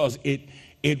word because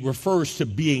it refers to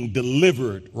being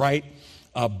delivered, right?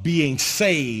 Being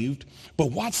saved.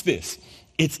 But watch this.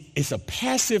 It's a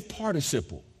passive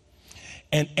participle.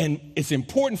 And it's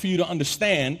important for you to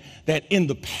understand that in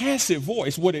the passive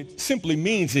voice, what it simply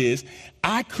means is,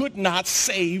 I could not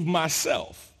save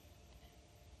myself.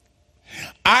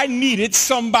 I needed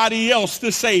somebody else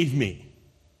to save me.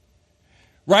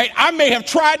 Right? I may have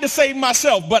tried to save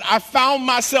myself, but I found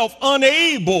myself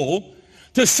unable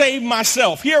to save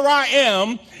myself. Here I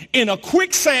am in a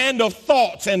quicksand of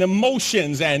thoughts and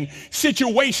emotions and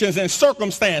situations and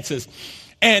circumstances.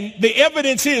 And the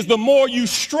evidence is the more you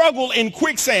struggle in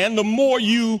quicksand, the more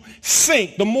you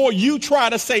sink. The more you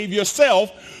try to save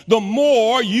yourself, the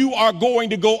more you are going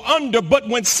to go under. But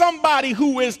when somebody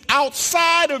who is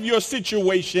outside of your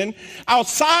situation,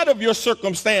 outside of your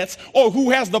circumstance, or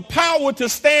who has the power to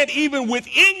stand even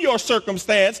within your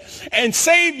circumstance and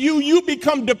save you, you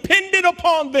become dependent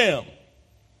upon them.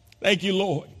 Thank you,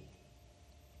 Lord.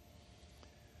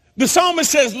 The psalmist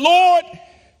says, Lord,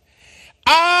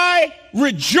 I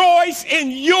rejoice in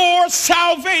your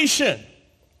salvation.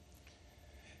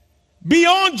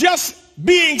 Beyond just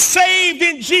being saved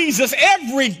in Jesus,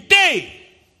 every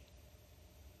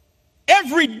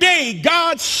day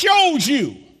God shows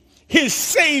you his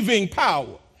saving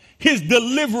power, his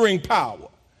delivering power.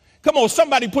 Come on,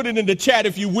 somebody put it in the chat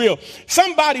if you will.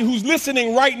 Somebody who's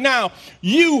listening right now,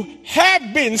 you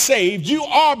have been saved. You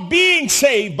are being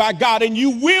saved by God, and you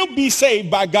will be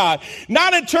saved by God.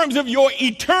 Not in terms of your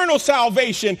eternal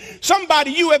salvation.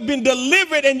 Somebody, you have been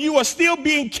delivered and you are still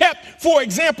being kept, for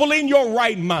example, in your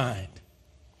right mind.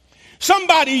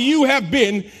 Somebody, you have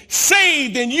been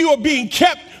saved and you are being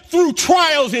kept through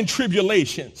trials and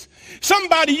tribulations.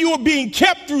 Somebody, you are being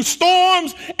kept through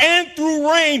storms and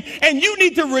through rain, and you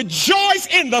need to rejoice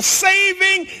in the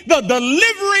saving, the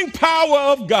delivering power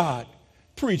of God.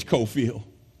 Preach, Cofield.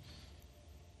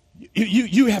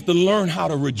 You have to learn how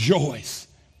to rejoice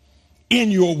in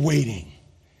your waiting.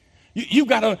 You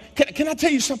gotta, can I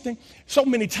tell you something? So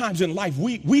many times in life,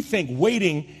 we think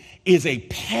waiting is a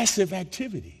passive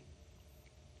activity.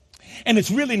 And it's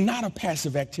really not a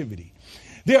passive activity.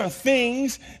 There are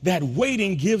things that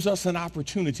waiting gives us an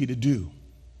opportunity to do.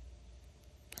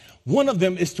 One of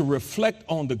them is to reflect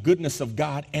on the goodness of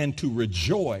God and to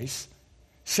rejoice,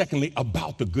 secondly,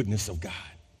 about the goodness of God.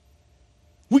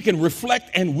 We can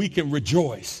reflect and we can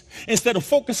rejoice. Instead of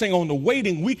focusing on the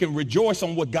waiting, we can rejoice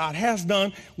on what God has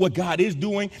done, what God is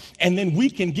doing, and then we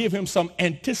can give him some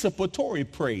anticipatory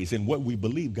praise in what we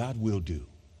believe God will do.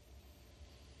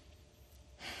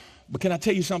 But can I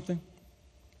tell you something?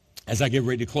 As I get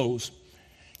ready to close,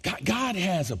 God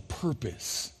has a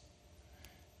purpose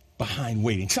behind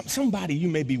waiting. Somebody, you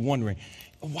may be wondering,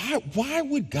 why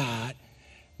would God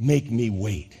make me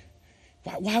wait?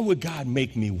 Why would God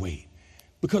make me wait?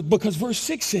 Because verse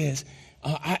 6 says,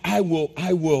 I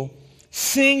will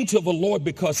sing to the Lord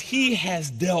because he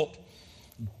has dealt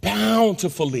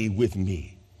bountifully with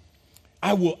me.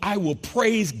 I will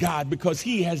praise God because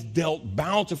he has dealt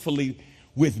bountifully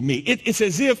with me. It's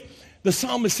as if the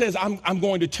psalmist says, I'm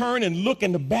going to turn and look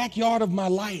in the backyard of my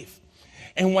life.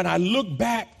 And when I look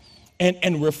back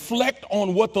and reflect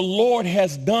on what the Lord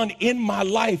has done in my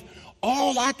life,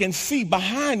 all I can see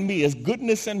behind me is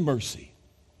goodness and mercy.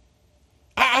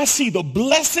 I see the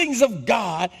blessings of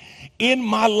God in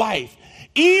my life.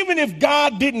 Even if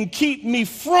God didn't keep me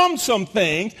from some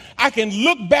things, I can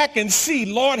look back and see,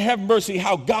 Lord have mercy,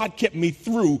 how God kept me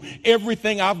through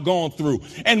everything I've gone through.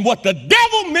 And what the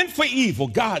devil meant for evil,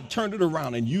 God turned it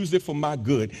around and used it for my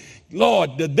good.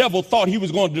 Lord, the devil thought he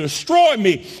was going to destroy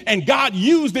me, and God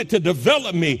used it to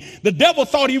develop me. The devil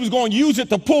thought he was going to use it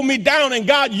to pull me down, and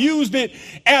God used it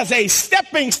as a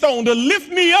stepping stone to lift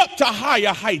me up to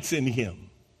higher heights in him.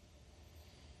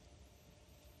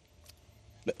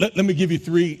 Let me give you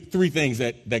three things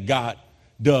that God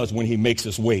does when he makes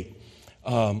us wait.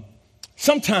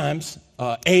 Sometimes,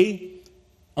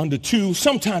 under two,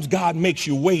 sometimes God makes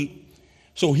you wait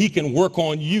so he can work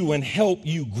on you and help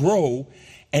you grow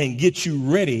and get you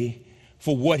ready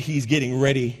for what he's getting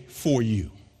ready for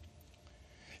you.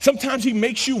 Sometimes he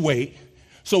makes you wait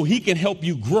so he can help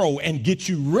you grow and get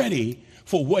you ready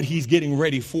for what he's getting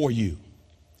ready for you.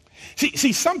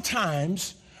 See,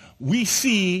 sometimes we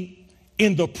see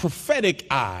in the prophetic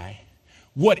eye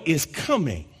what is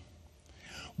coming.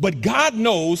 But God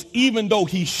knows, even though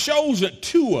he shows it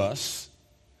to us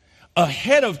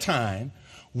ahead of time,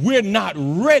 we're not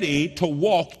ready to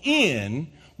walk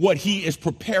in what he is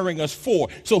preparing us for.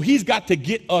 So he's got to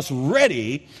get us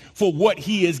ready for what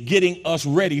he is getting us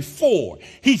ready for.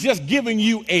 He's just giving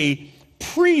you a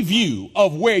preview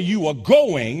of where you are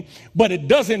going, but it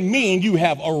doesn't mean you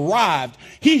have arrived.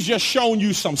 He's just shown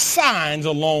you some signs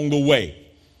along the way.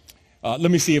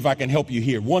 Let me see if I can help you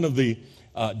here. One of the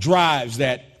drives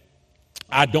that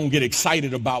I don't get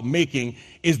excited about making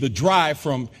is the drive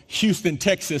from Houston,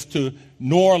 Texas to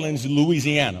New Orleans,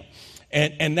 Louisiana.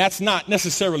 And that's not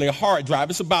necessarily a hard drive.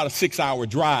 It's about a 6-hour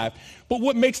drive. But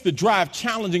what makes the drive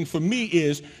challenging for me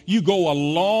is you go a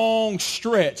long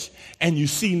stretch and you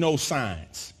see no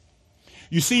signs.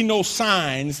 You see no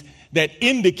signs that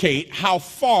indicate how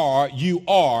far you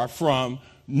are from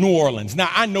New Orleans. Now,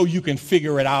 I know you can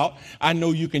figure it out. I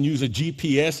know you can use a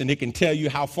GPS and it can tell you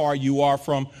how far you are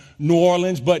from New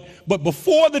Orleans. But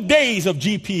before the days of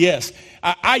GPS,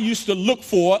 I used to look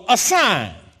for a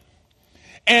sign.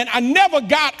 And I never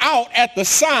got out at the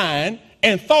sign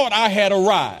and thought I had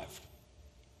arrived.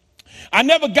 I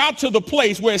never got to the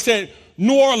place where it said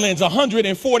New Orleans,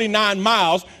 149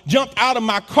 miles, jumped out of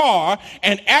my car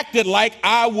and acted like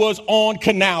I was on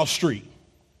Canal Street.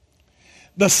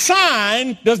 The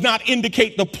sign does not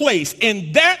indicate the place.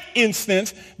 In that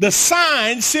instance, the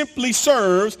sign simply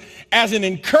serves as an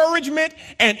encouragement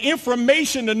and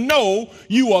information to know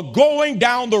you are going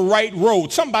down the right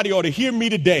road. Somebody ought to hear me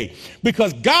today,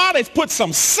 because God has put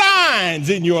some signs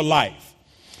in your life.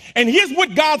 And here's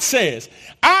what God says: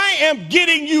 I am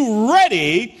getting you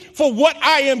ready for what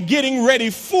I am getting ready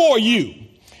for you.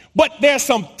 But there's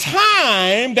some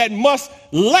time that must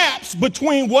lapse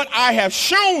between what I have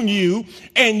shown you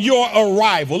and your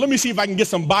arrival. Let me see if I can get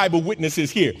some Bible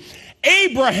witnesses here.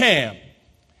 Abraham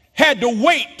had to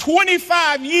wait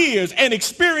 25 years and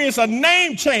experience a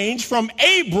name change from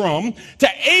Abram to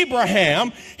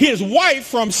Abraham, his wife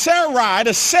from Sarai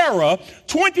to Sarah,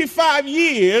 25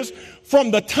 years from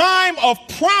the time of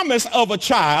promise of a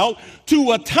child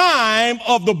to a time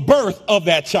of the birth of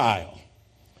that child.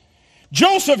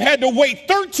 Joseph had to wait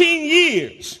 13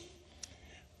 years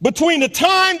between the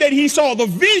time that he saw the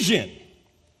vision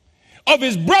of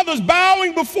his brothers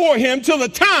bowing before him till the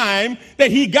time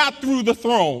that he got through the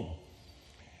throne.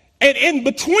 And in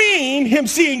between him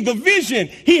seeing the vision,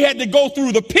 he had to go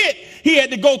through the pit. He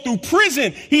had to go through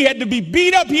prison. He had to be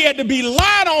beat up. He had to be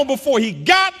lied on before he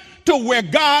got to where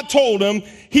God told him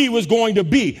he was going to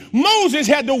be. Moses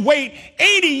had to wait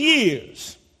 80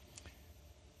 years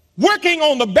working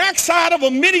on the backside of a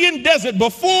Midian desert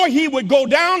before he would go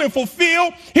down and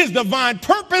fulfill his divine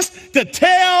purpose to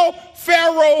tell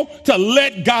Pharaoh to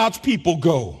let God's people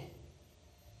go.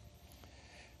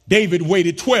 David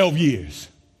waited 12 years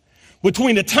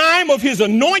between the time of his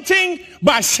anointing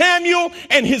by Samuel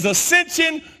and his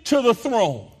ascension to the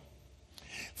throne.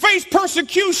 Faced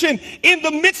persecution in the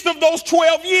midst of those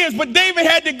 12 years, but David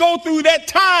had to go through that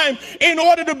time in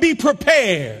order to be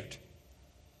prepared,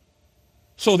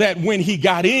 so that when he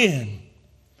got in,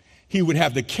 he would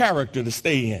have the character to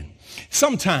stay in.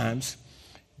 Sometimes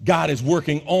God is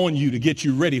working on you to get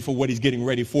you ready for what he's getting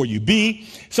ready for you. B,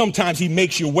 sometimes he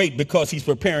makes you wait because he's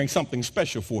preparing something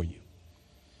special for you.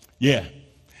 Yeah.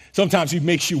 Sometimes he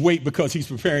makes you wait because he's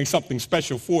preparing something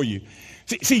special for you.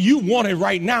 See, you want it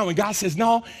right now, and God says,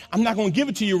 no, I'm not going to give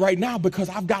it to you right now because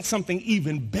I've got something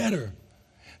even better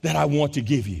that I want to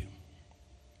give you.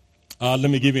 Let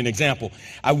me give you an example.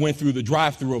 I went through the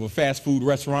drive-thru of a fast food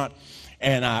restaurant,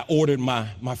 and I ordered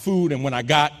my food, and when I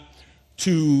got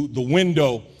to the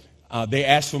window, they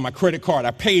asked for my credit card.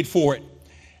 I paid for it,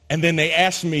 and then they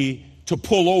asked me to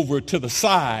pull over to the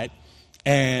side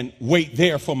and wait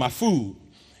there for my food.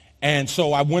 And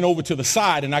so I went over to the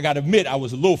side, and I got to admit, I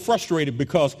was a little frustrated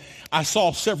because I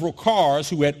saw several cars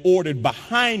who had ordered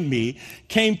behind me,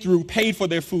 came through, paid for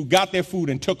their food, got their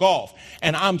food, and took off.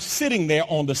 And I'm sitting there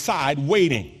on the side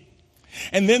waiting.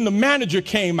 And then the manager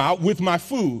came out with my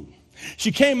food.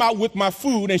 She came out with my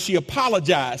food, and she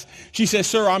apologized. She said,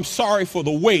 sir, I'm sorry for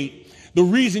the wait. The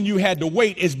reason you had to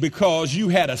wait is because you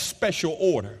had a special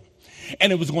order.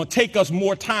 And it was going to take us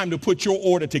more time to put your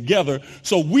order together.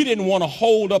 So we didn't want to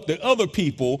hold up the other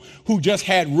people who just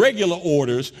had regular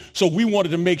orders. So we wanted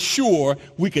to make sure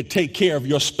we could take care of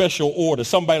your special order.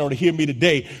 Somebody ought to hear me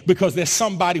today, because there's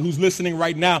somebody who's listening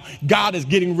right now. God is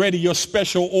getting ready your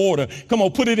special order. Come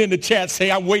on, put it in the chat.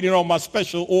 Say, I'm waiting on my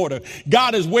special order.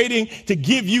 God is waiting to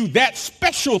give you that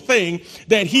special thing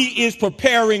that he is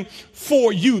preparing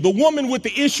for you. The woman with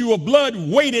the issue of blood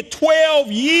waited 12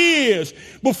 years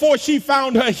before she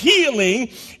found her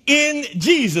healing in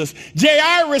Jesus.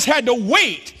 Jairus had to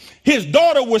wait. His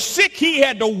daughter was sick. He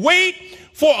had to wait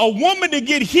for a woman to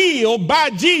get healed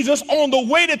by Jesus on the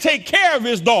way to take care of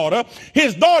his daughter.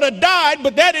 His daughter died,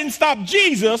 but that didn't stop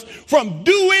Jesus from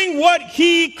doing what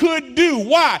he could do.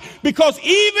 Why? Because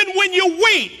even when you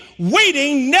wait,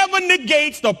 waiting never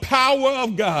negates the power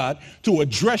of God to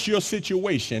address your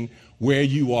situation where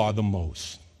you are the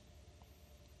most.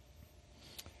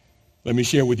 Let me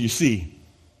share with you. See,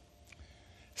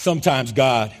 sometimes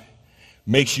God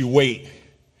makes you wait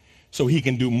so he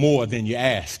can do more than you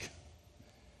ask.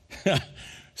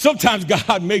 Sometimes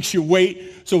God makes you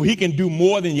wait so he can do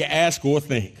more than you ask or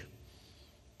think.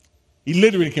 He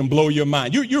literally can blow your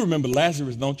mind. You remember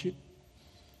Lazarus, don't you?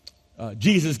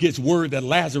 Jesus gets word that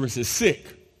Lazarus is sick.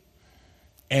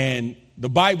 And the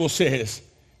Bible says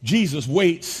Jesus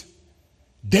waits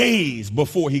days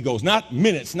before he goes. Not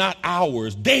minutes, not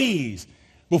hours, days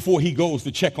before he goes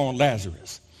to check on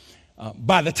Lazarus.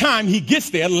 By the time he gets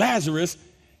there, Lazarus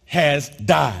has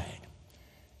died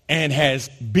and has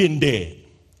been dead.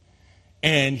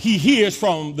 And he hears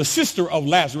from the sister of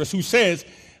Lazarus who says,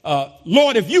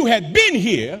 Lord, if you had been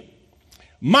here,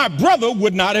 my brother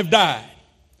would not have died.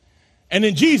 And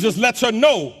then Jesus lets her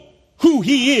know who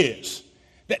he is,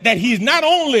 that he's not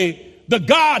only the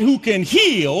God who can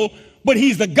heal, but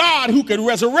he's the God who can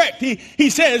resurrect. He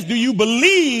says, do you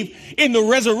believe in the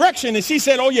resurrection? And she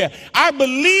said, oh yeah, I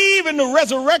believe in the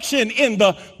resurrection in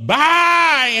the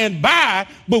by and by,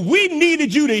 but we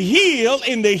needed you to heal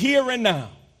in the here and now.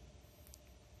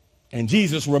 And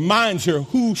Jesus reminds her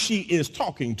who she is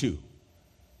talking to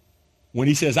when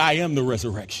he says, I am the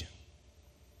resurrection.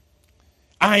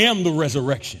 I am the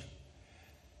resurrection.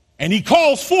 And he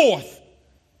calls forth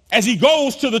as he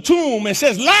goes to the tomb and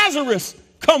says, Lazarus,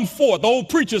 come forth. The old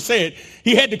preacher said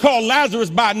he had to call Lazarus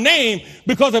by name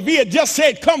because if he had just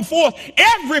said, come forth,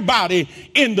 everybody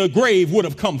in the grave would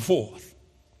have come forth.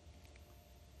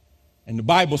 And the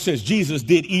Bible says Jesus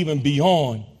did even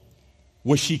beyond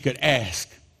what she could ask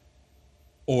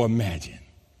or imagine.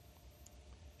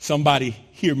 Somebody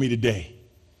hear me today.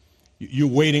 You're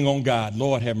waiting on God.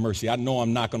 Lord have mercy. I know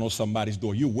I'm knocking on somebody's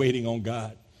door. You're waiting on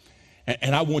God.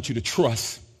 And I want you to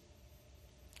trust.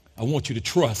 I want you to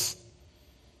trust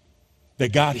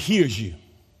that God hears you.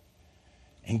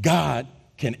 And God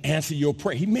can answer your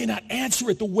prayer. He may not answer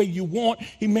it the way you want.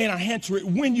 He may not answer it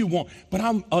when you want. But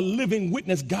I'm a living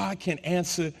witness. God can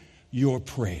answer your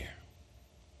prayer.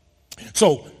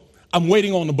 So I'm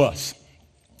waiting on the bus.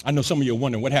 I know some of you are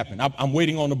wondering what happened. I'm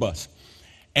waiting on the bus.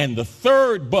 And the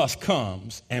third bus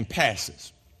comes and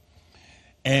passes.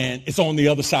 And it's on the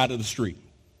other side of the street.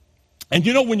 And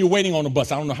you know when you're waiting on a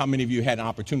bus, I don't know how many of you had an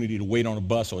opportunity to wait on a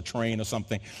bus or a train or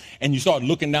something, and you start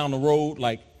looking down the road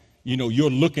like, you know, you're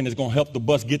looking is going to help the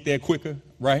bus get there quicker,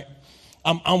 right?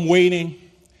 I'm waiting,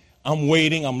 I'm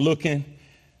looking.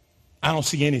 I don't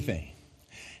see anything.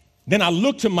 Then I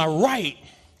look to my right,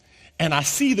 and I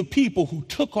see the people who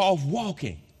took off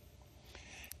walking.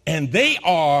 And they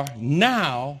are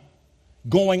now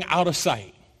going out of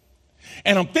sight.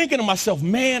 And I'm thinking to myself,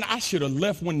 man, I should have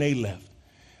left when they left.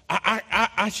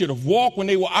 I should have walked when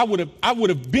they were. I would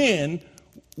have been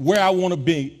where I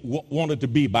wanted to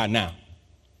be by now.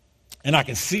 And I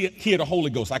can hear the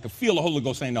Holy Ghost. I can feel the Holy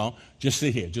Ghost saying, no, just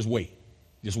sit here. Just wait.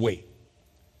 Just wait.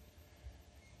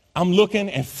 I'm looking,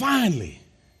 and finally,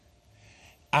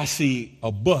 I see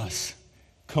a bus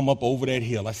come up over that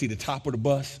hill. I see the top of the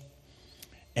bus.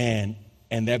 And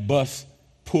that bus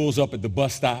pulls up at the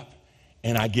bus stop,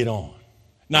 and I get on.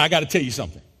 Now, I got to tell you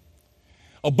something.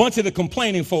 A bunch of the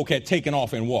complaining folk had taken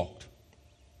off and walked.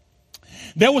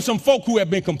 There were some folk who had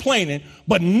been complaining,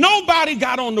 but nobody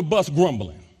got on the bus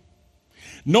grumbling.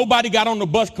 Nobody got on the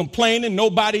bus complaining.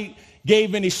 Nobody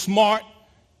gave any smart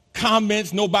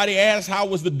comments. Nobody asked how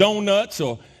was the donuts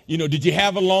or, you know, did you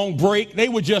have a long break? They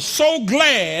were just so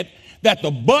glad that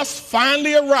the bus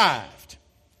finally arrived.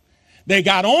 They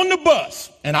got on the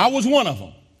bus, and I was one of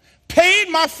them, paid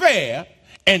my fare,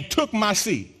 and took my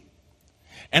seat.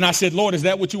 And I said, Lord, is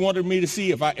that what you wanted me to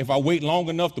see? If I wait long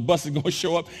enough, the bus is going to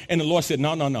show up. And the Lord said,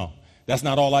 no. That's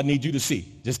not all I need you to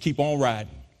see. Just keep on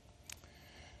riding.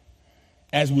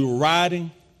 As we were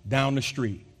riding down the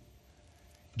street,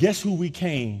 guess who we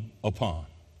came upon?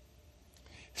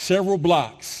 Several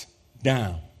blocks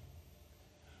down,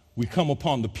 we come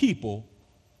upon the people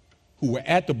who were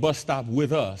at the bus stop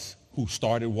with us who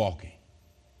started walking.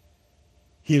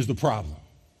 Here's the problem.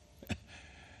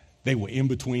 They were in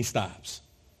between stops.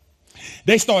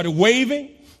 They started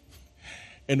waving,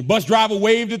 and the bus driver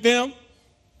waved at them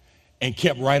and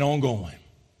kept right on going.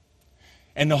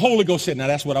 And the Holy Ghost said, now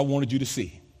that's what I wanted you to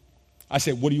see. I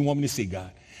said, what do you want me to see,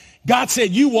 God? God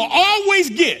said, you will always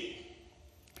get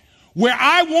where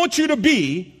I want you to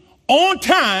be on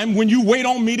time when you wait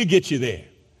on me to get you there.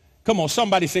 Come on,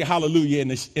 somebody say hallelujah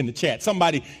in the chat.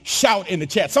 Somebody shout in the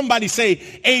chat. Somebody say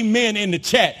amen in the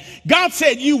chat. God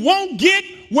said you won't get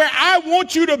where I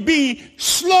want you to be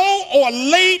slow or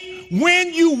late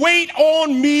when you wait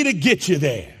on me to get you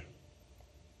there.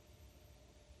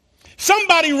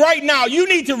 Somebody right now, you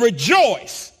need to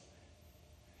rejoice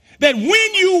that when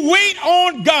you wait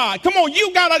on God, come on,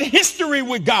 you got a history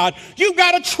with God. You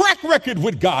got a track record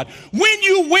with God. When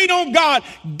you wait on God,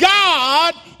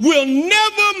 God will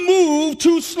never move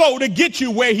too slow to get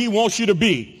you where he wants you to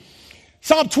be.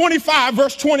 Psalm 25,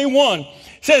 verse 21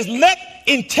 says, let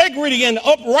integrity and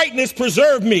uprightness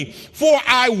preserve me, for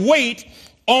I wait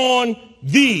on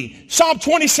thee. Psalm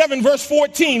 27 verse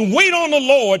 14, wait on the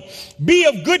Lord, be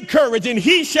of good courage, and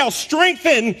he shall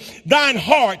strengthen thine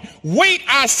heart. Wait,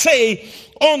 I say,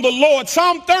 on the Lord.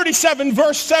 Psalm 37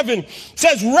 verse 7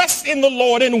 says, rest in the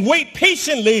Lord and wait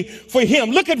patiently for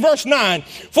him. Look at verse 9.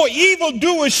 For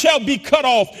evildoers shall be cut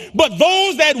off, but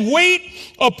those that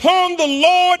wait upon the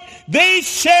Lord, they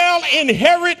shall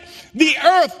inherit the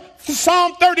earth.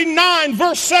 Psalm 39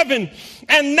 verse 7.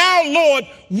 And now, Lord,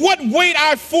 what wait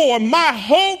I for? My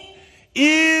hope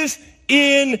is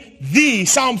in thee.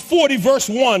 Psalm 40 verse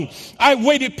 1. I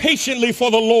waited patiently for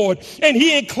the Lord, and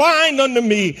he inclined unto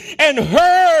me and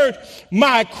heard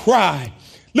my cry.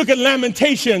 Look at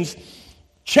Lamentations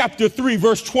chapter 3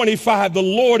 verse 25. The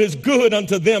Lord is good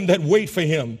unto them that wait for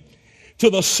him, to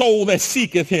the soul that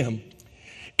seeketh him.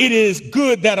 It is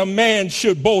good that a man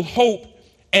should both hope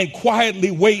and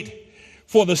quietly wait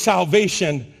for the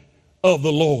salvation of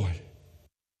the Lord.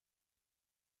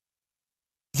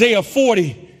 Isaiah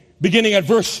 40, beginning at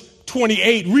verse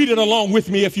 28. Read it along with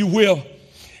me if you will.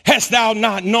 Hast thou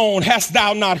not known, hast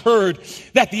thou not heard,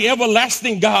 that the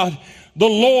everlasting God, the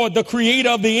Lord, the creator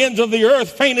of the ends of the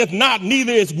earth, fainteth not,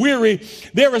 neither is weary.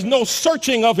 There is no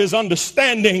searching of his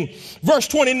understanding. Verse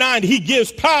 29, he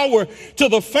gives power to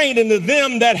the faint, and to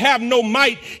them that have no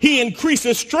might he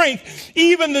increases strength.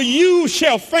 Even the youth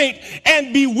shall faint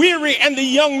and be weary, and the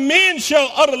young men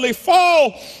shall utterly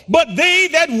fall. But they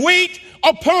that wait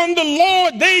upon the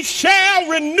Lord, they shall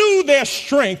renew their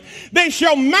strength. They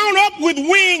shall mount up with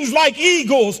wings like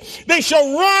eagles. They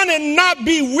shall run and not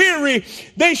be weary.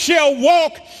 They shall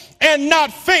walk and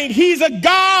not faint. He's a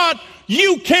God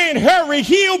you can't hurry.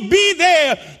 He'll be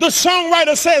there. The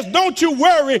songwriter says, don't you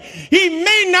worry. He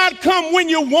may not come when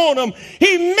you want him.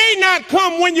 He may not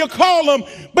come when you call him.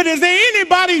 But is there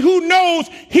anybody who knows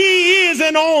he is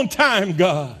an on-time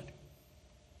God?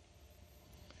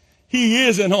 He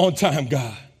is an on-time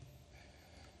God.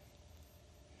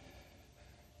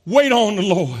 Wait on the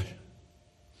Lord.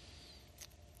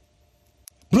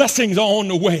 Blessings are on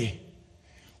the way.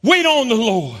 Wait on the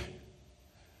Lord.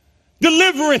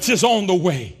 Deliverance is on the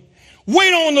way.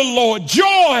 Wait on the Lord.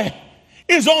 Joy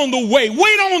is on the way.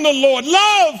 Wait on the Lord.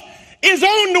 Love is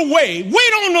on the way. Wait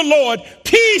on the Lord.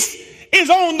 Peace is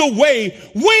on the way.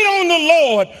 Wait on the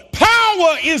Lord.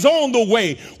 Power is on the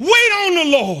way. Wait on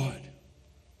the Lord.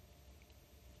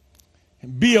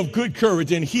 And be of good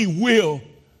courage, and he will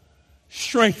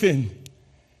strengthen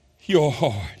your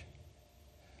heart.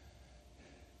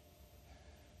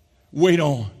 Wait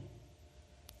on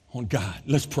God.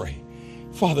 Let's pray.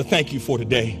 Father, thank you for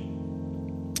today.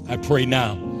 I pray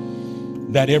now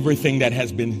that everything that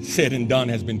has been said and done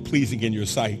has been pleasing in your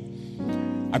sight.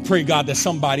 I pray, God, that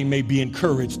somebody may be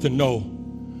encouraged to know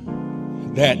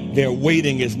that their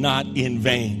waiting is not in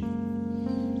vain,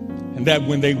 and that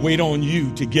when they wait on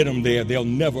you to get them there, they'll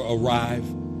never arrive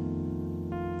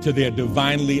to their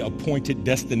divinely appointed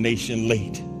destination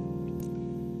late.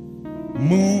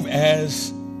 Move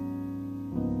as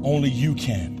only you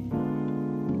can.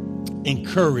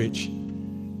 Encourage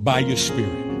by your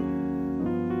Spirit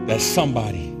that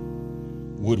somebody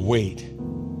would wait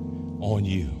on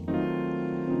you.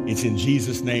 It's in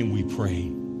Jesus' name we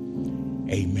pray.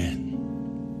 Amen.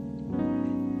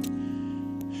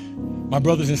 My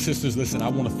brothers and sisters, listen, I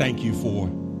want to thank you for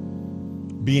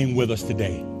being with us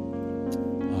today.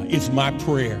 It's my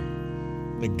prayer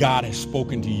that God has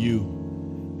spoken to you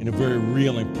in a very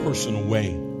real and personal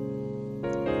way,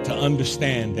 to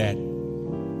understand that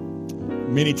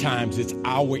many times it's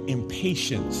our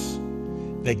impatience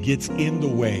that gets in the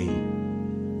way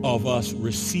of us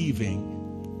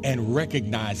receiving and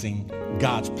recognizing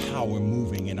God's power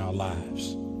moving in our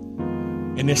lives.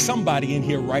 And there's somebody in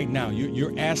here right now,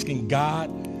 you're asking God,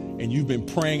 and you've been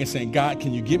praying and saying, God,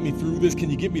 can you get me through this? Can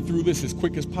you get me through this as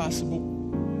quick as possible?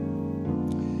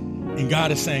 And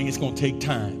God is saying it's going to take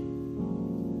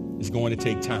time. It's going to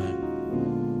take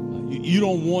time. You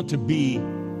don't want to be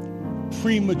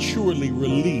prematurely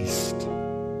released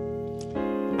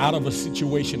out of a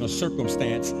situation or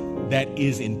circumstance that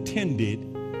is intended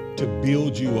to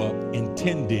build you up,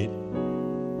 intended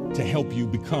to help you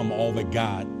become all that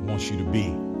God wants you to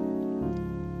be.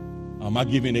 I'll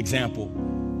give you an example.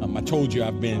 I told you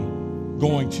I've been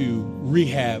going to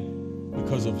rehab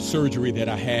because of surgery that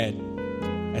I had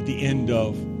at the end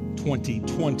of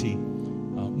 2020.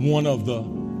 One of the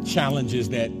challenges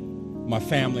that my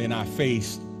family and I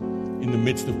faced in the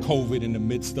midst of COVID, in the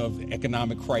midst of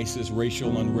economic crisis,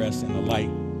 racial unrest, and the like.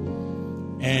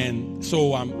 And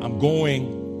so I'm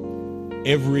going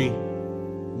every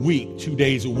week, 2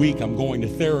 days a week. I'm going to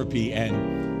therapy,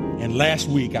 and And last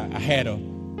week I had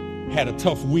a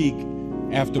tough week.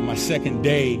 After my second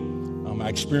day, I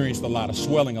experienced a lot of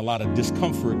swelling, a lot of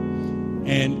discomfort.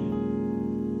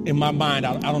 And in my mind,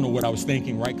 I don't know what I was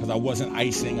thinking, right? Because I wasn't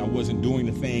icing. I wasn't doing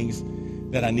the things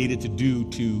that I needed to do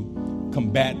to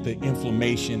combat the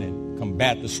inflammation and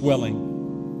combat the swelling.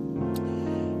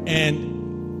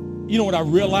 And you know what I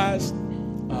realized?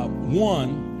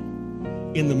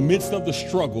 One, in the midst of the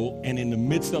struggle and in the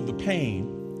midst of the pain,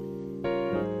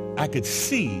 I could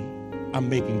see I'm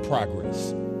making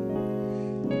progress.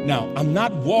 Now, I'm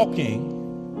not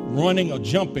walking, running, or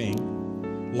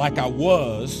jumping like I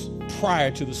was prior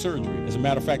to the surgery. As a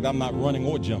matter of fact, I'm not running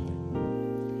or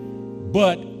jumping.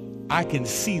 But I can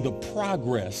see the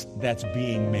progress that's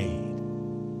being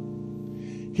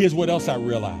made. Here's what else I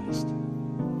realized.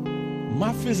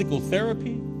 My physical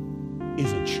therapy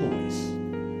is a choice,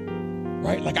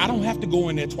 right? Like I don't have to go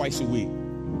in there twice a week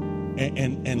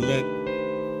and let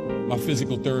my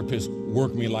physical therapist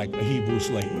work me like a Hebrew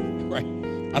slave, right?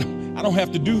 I don't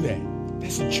have to do that.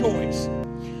 That's a choice.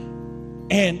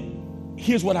 And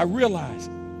here's what I realized.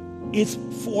 It's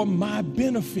for my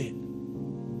benefit,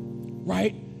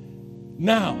 right?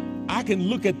 Now, I can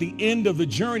look at the end of the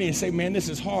journey and say, man, this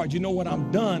is hard. You know what?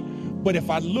 I'm done. But if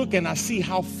I look and I see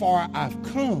how far I've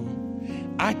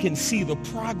come, I can see the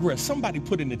progress. Somebody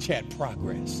put in the chat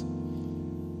progress.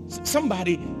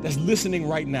 Somebody that's listening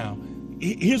right now,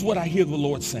 here's what I hear the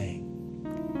Lord saying.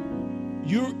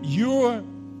 You're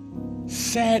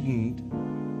saddened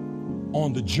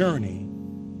on the journey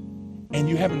and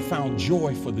you haven't found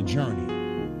joy for the journey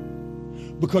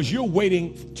because you're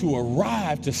waiting to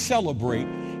arrive to celebrate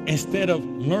instead of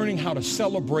learning how to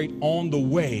celebrate on the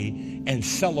way and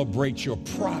celebrate your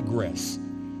progress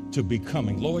to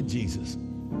becoming. Lord Jesus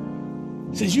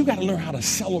says you got to learn how to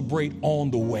celebrate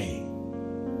on the way.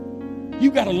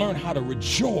 You got to learn how to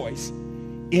rejoice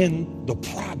in the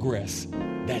progress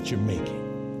that you're making.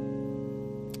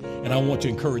 And I want to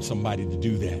encourage somebody to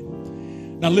do that.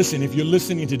 Now listen, if you're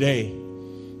listening today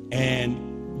and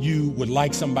you would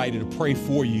like somebody to pray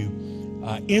for you,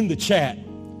 in the chat,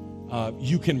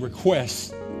 you can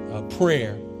request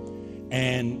prayer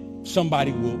and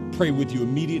somebody will pray with you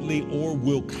immediately or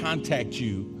will contact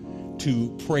you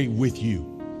to pray with you,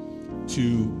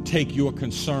 to take your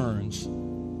concerns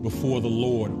before the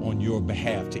Lord on your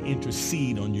behalf, to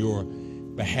intercede on your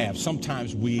behalf.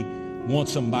 Sometimes we want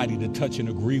somebody to touch and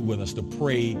agree with us, to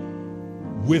pray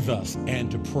with us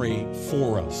and to pray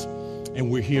for us.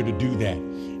 And we're here to do that.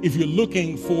 If you're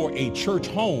looking for a church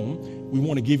home, we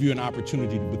want to give you an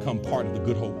opportunity to become part of the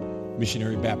Good Hope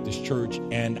Missionary Baptist Church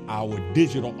and our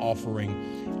digital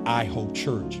offering, I Hope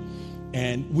Church.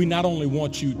 And we not only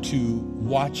want you to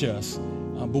watch us,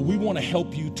 but we want to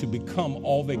help you to become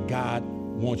all that God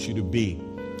wants you to be,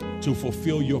 to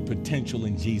fulfill your potential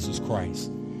in Jesus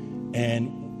Christ.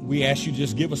 And we ask you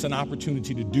just give us an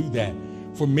opportunity to do that.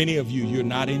 For many of you, you're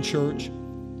not in church.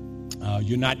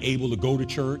 You're not able to go to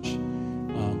church.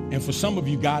 And for some of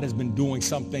you, God has been doing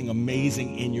something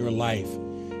amazing in your life.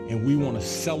 And we want to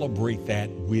celebrate that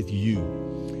with you.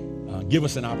 Give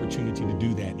us an opportunity to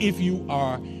do that. If you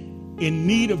are in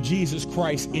need of Jesus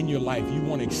Christ in your life, you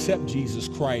want to accept Jesus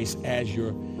Christ as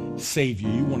your Savior.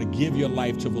 You want to give your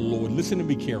life to the Lord. Listen to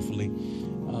me carefully.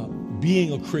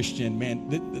 Being a Christian, man,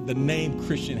 the name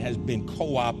Christian has been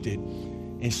co-opted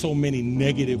in so many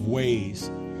negative ways,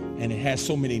 and it has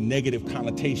so many negative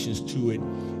connotations to it.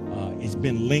 It's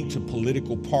been linked to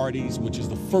political parties, which is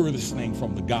the furthest thing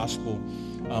from the gospel.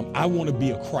 I want to be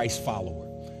a Christ follower.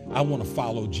 I want to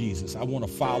follow Jesus. I want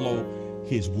to follow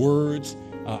his words.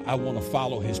 I want to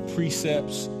follow his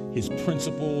precepts, his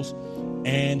principles,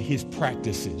 and his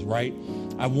practices, right?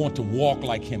 I want to walk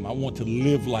like him. I want to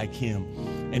live like him.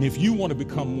 And if you want to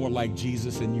become more like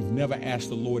Jesus and you've never asked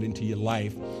the Lord into your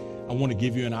life, I want to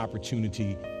give you an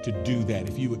opportunity to do that.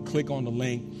 If you would click on the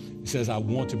link, it says, I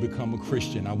want to become a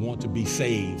Christian. I want to be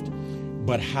saved.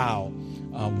 But how?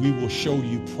 We will show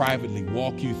you privately,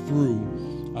 walk you through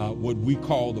what we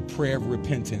call the prayer of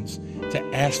repentance to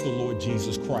ask the Lord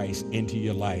Jesus Christ into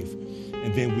your life.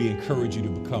 And then we encourage you to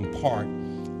become part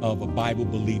of a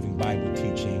Bible-believing,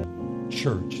 Bible-teaching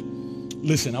church.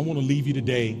 Listen, I want to leave you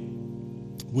today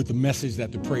with the message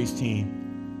that the praise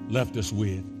team left us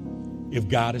with. If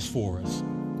God is for us,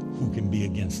 who can be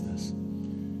against us?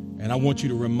 And I want you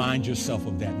to remind yourself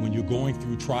of that when you're going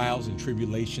through trials and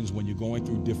tribulations, when you're going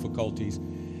through difficulties.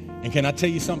 And can I tell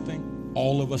you something?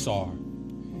 All of us are,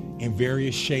 in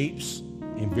various shapes,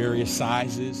 in various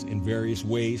sizes, in various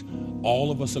ways.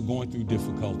 All of us are going through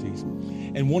difficulties.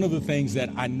 And one of the things that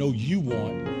I know you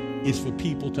want is for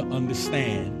people to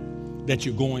understand that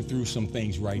you're going through some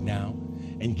things right now.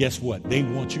 And guess what? They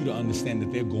want you to understand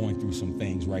that they're going through some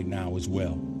things right now as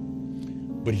well.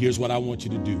 But here's what I want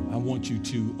you to do. I want you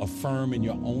to affirm in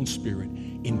your own spirit,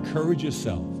 encourage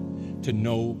yourself to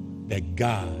know that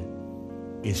God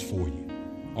is for you.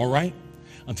 All right?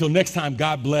 Until next time,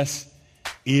 God bless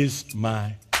is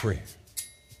my prayer.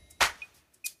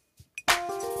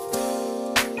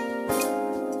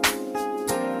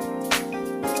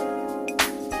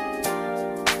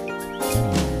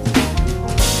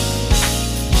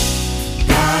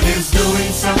 God is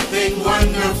doing something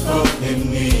wonderful in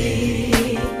me.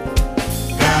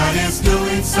 God is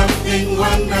doing something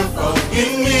wonderful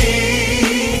in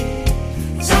me.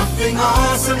 Something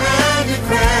awesome and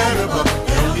incredible.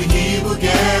 Only He will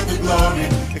get the glory.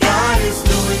 God is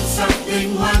doing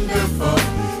something wonderful,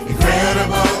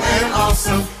 incredible and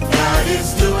awesome. God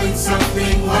is doing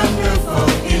something wonderful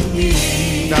in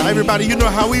me. Now, everybody, you know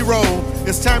how we roll.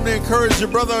 It's time to encourage your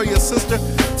brother or your sister.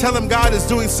 Tell them God is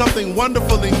doing something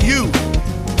wonderful in you.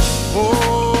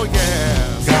 Oh,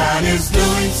 yeah. God is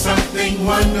doing something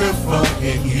wonderful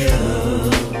in you.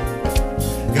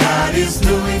 God is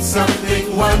doing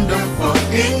something wonderful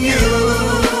in you.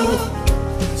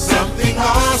 Something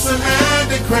awesome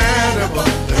and incredible.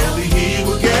 Only He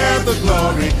will get the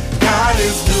glory. God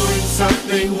is doing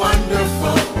something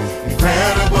wonderful,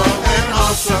 incredible and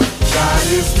awesome. God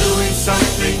is doing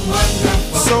something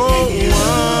wonderful. So in you.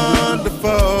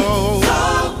 wonderful.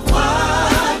 So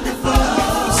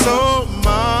wonderful. So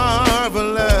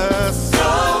marvelous.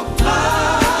 So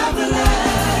marvelous.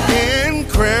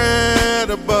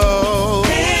 Incredible.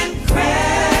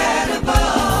 Incredible.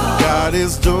 God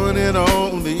is doing it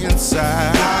on the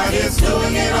inside. God is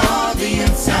doing it on the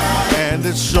inside. And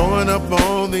it's showing up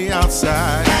on the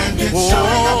outside. And it's showing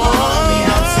up on the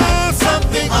outside.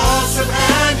 Something awesome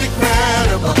and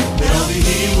incredible. Only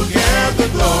He will get the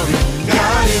glory.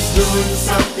 God is doing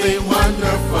something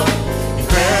wonderful,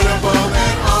 incredible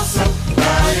and awesome.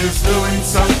 God is doing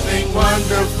something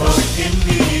wonderful in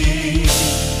me.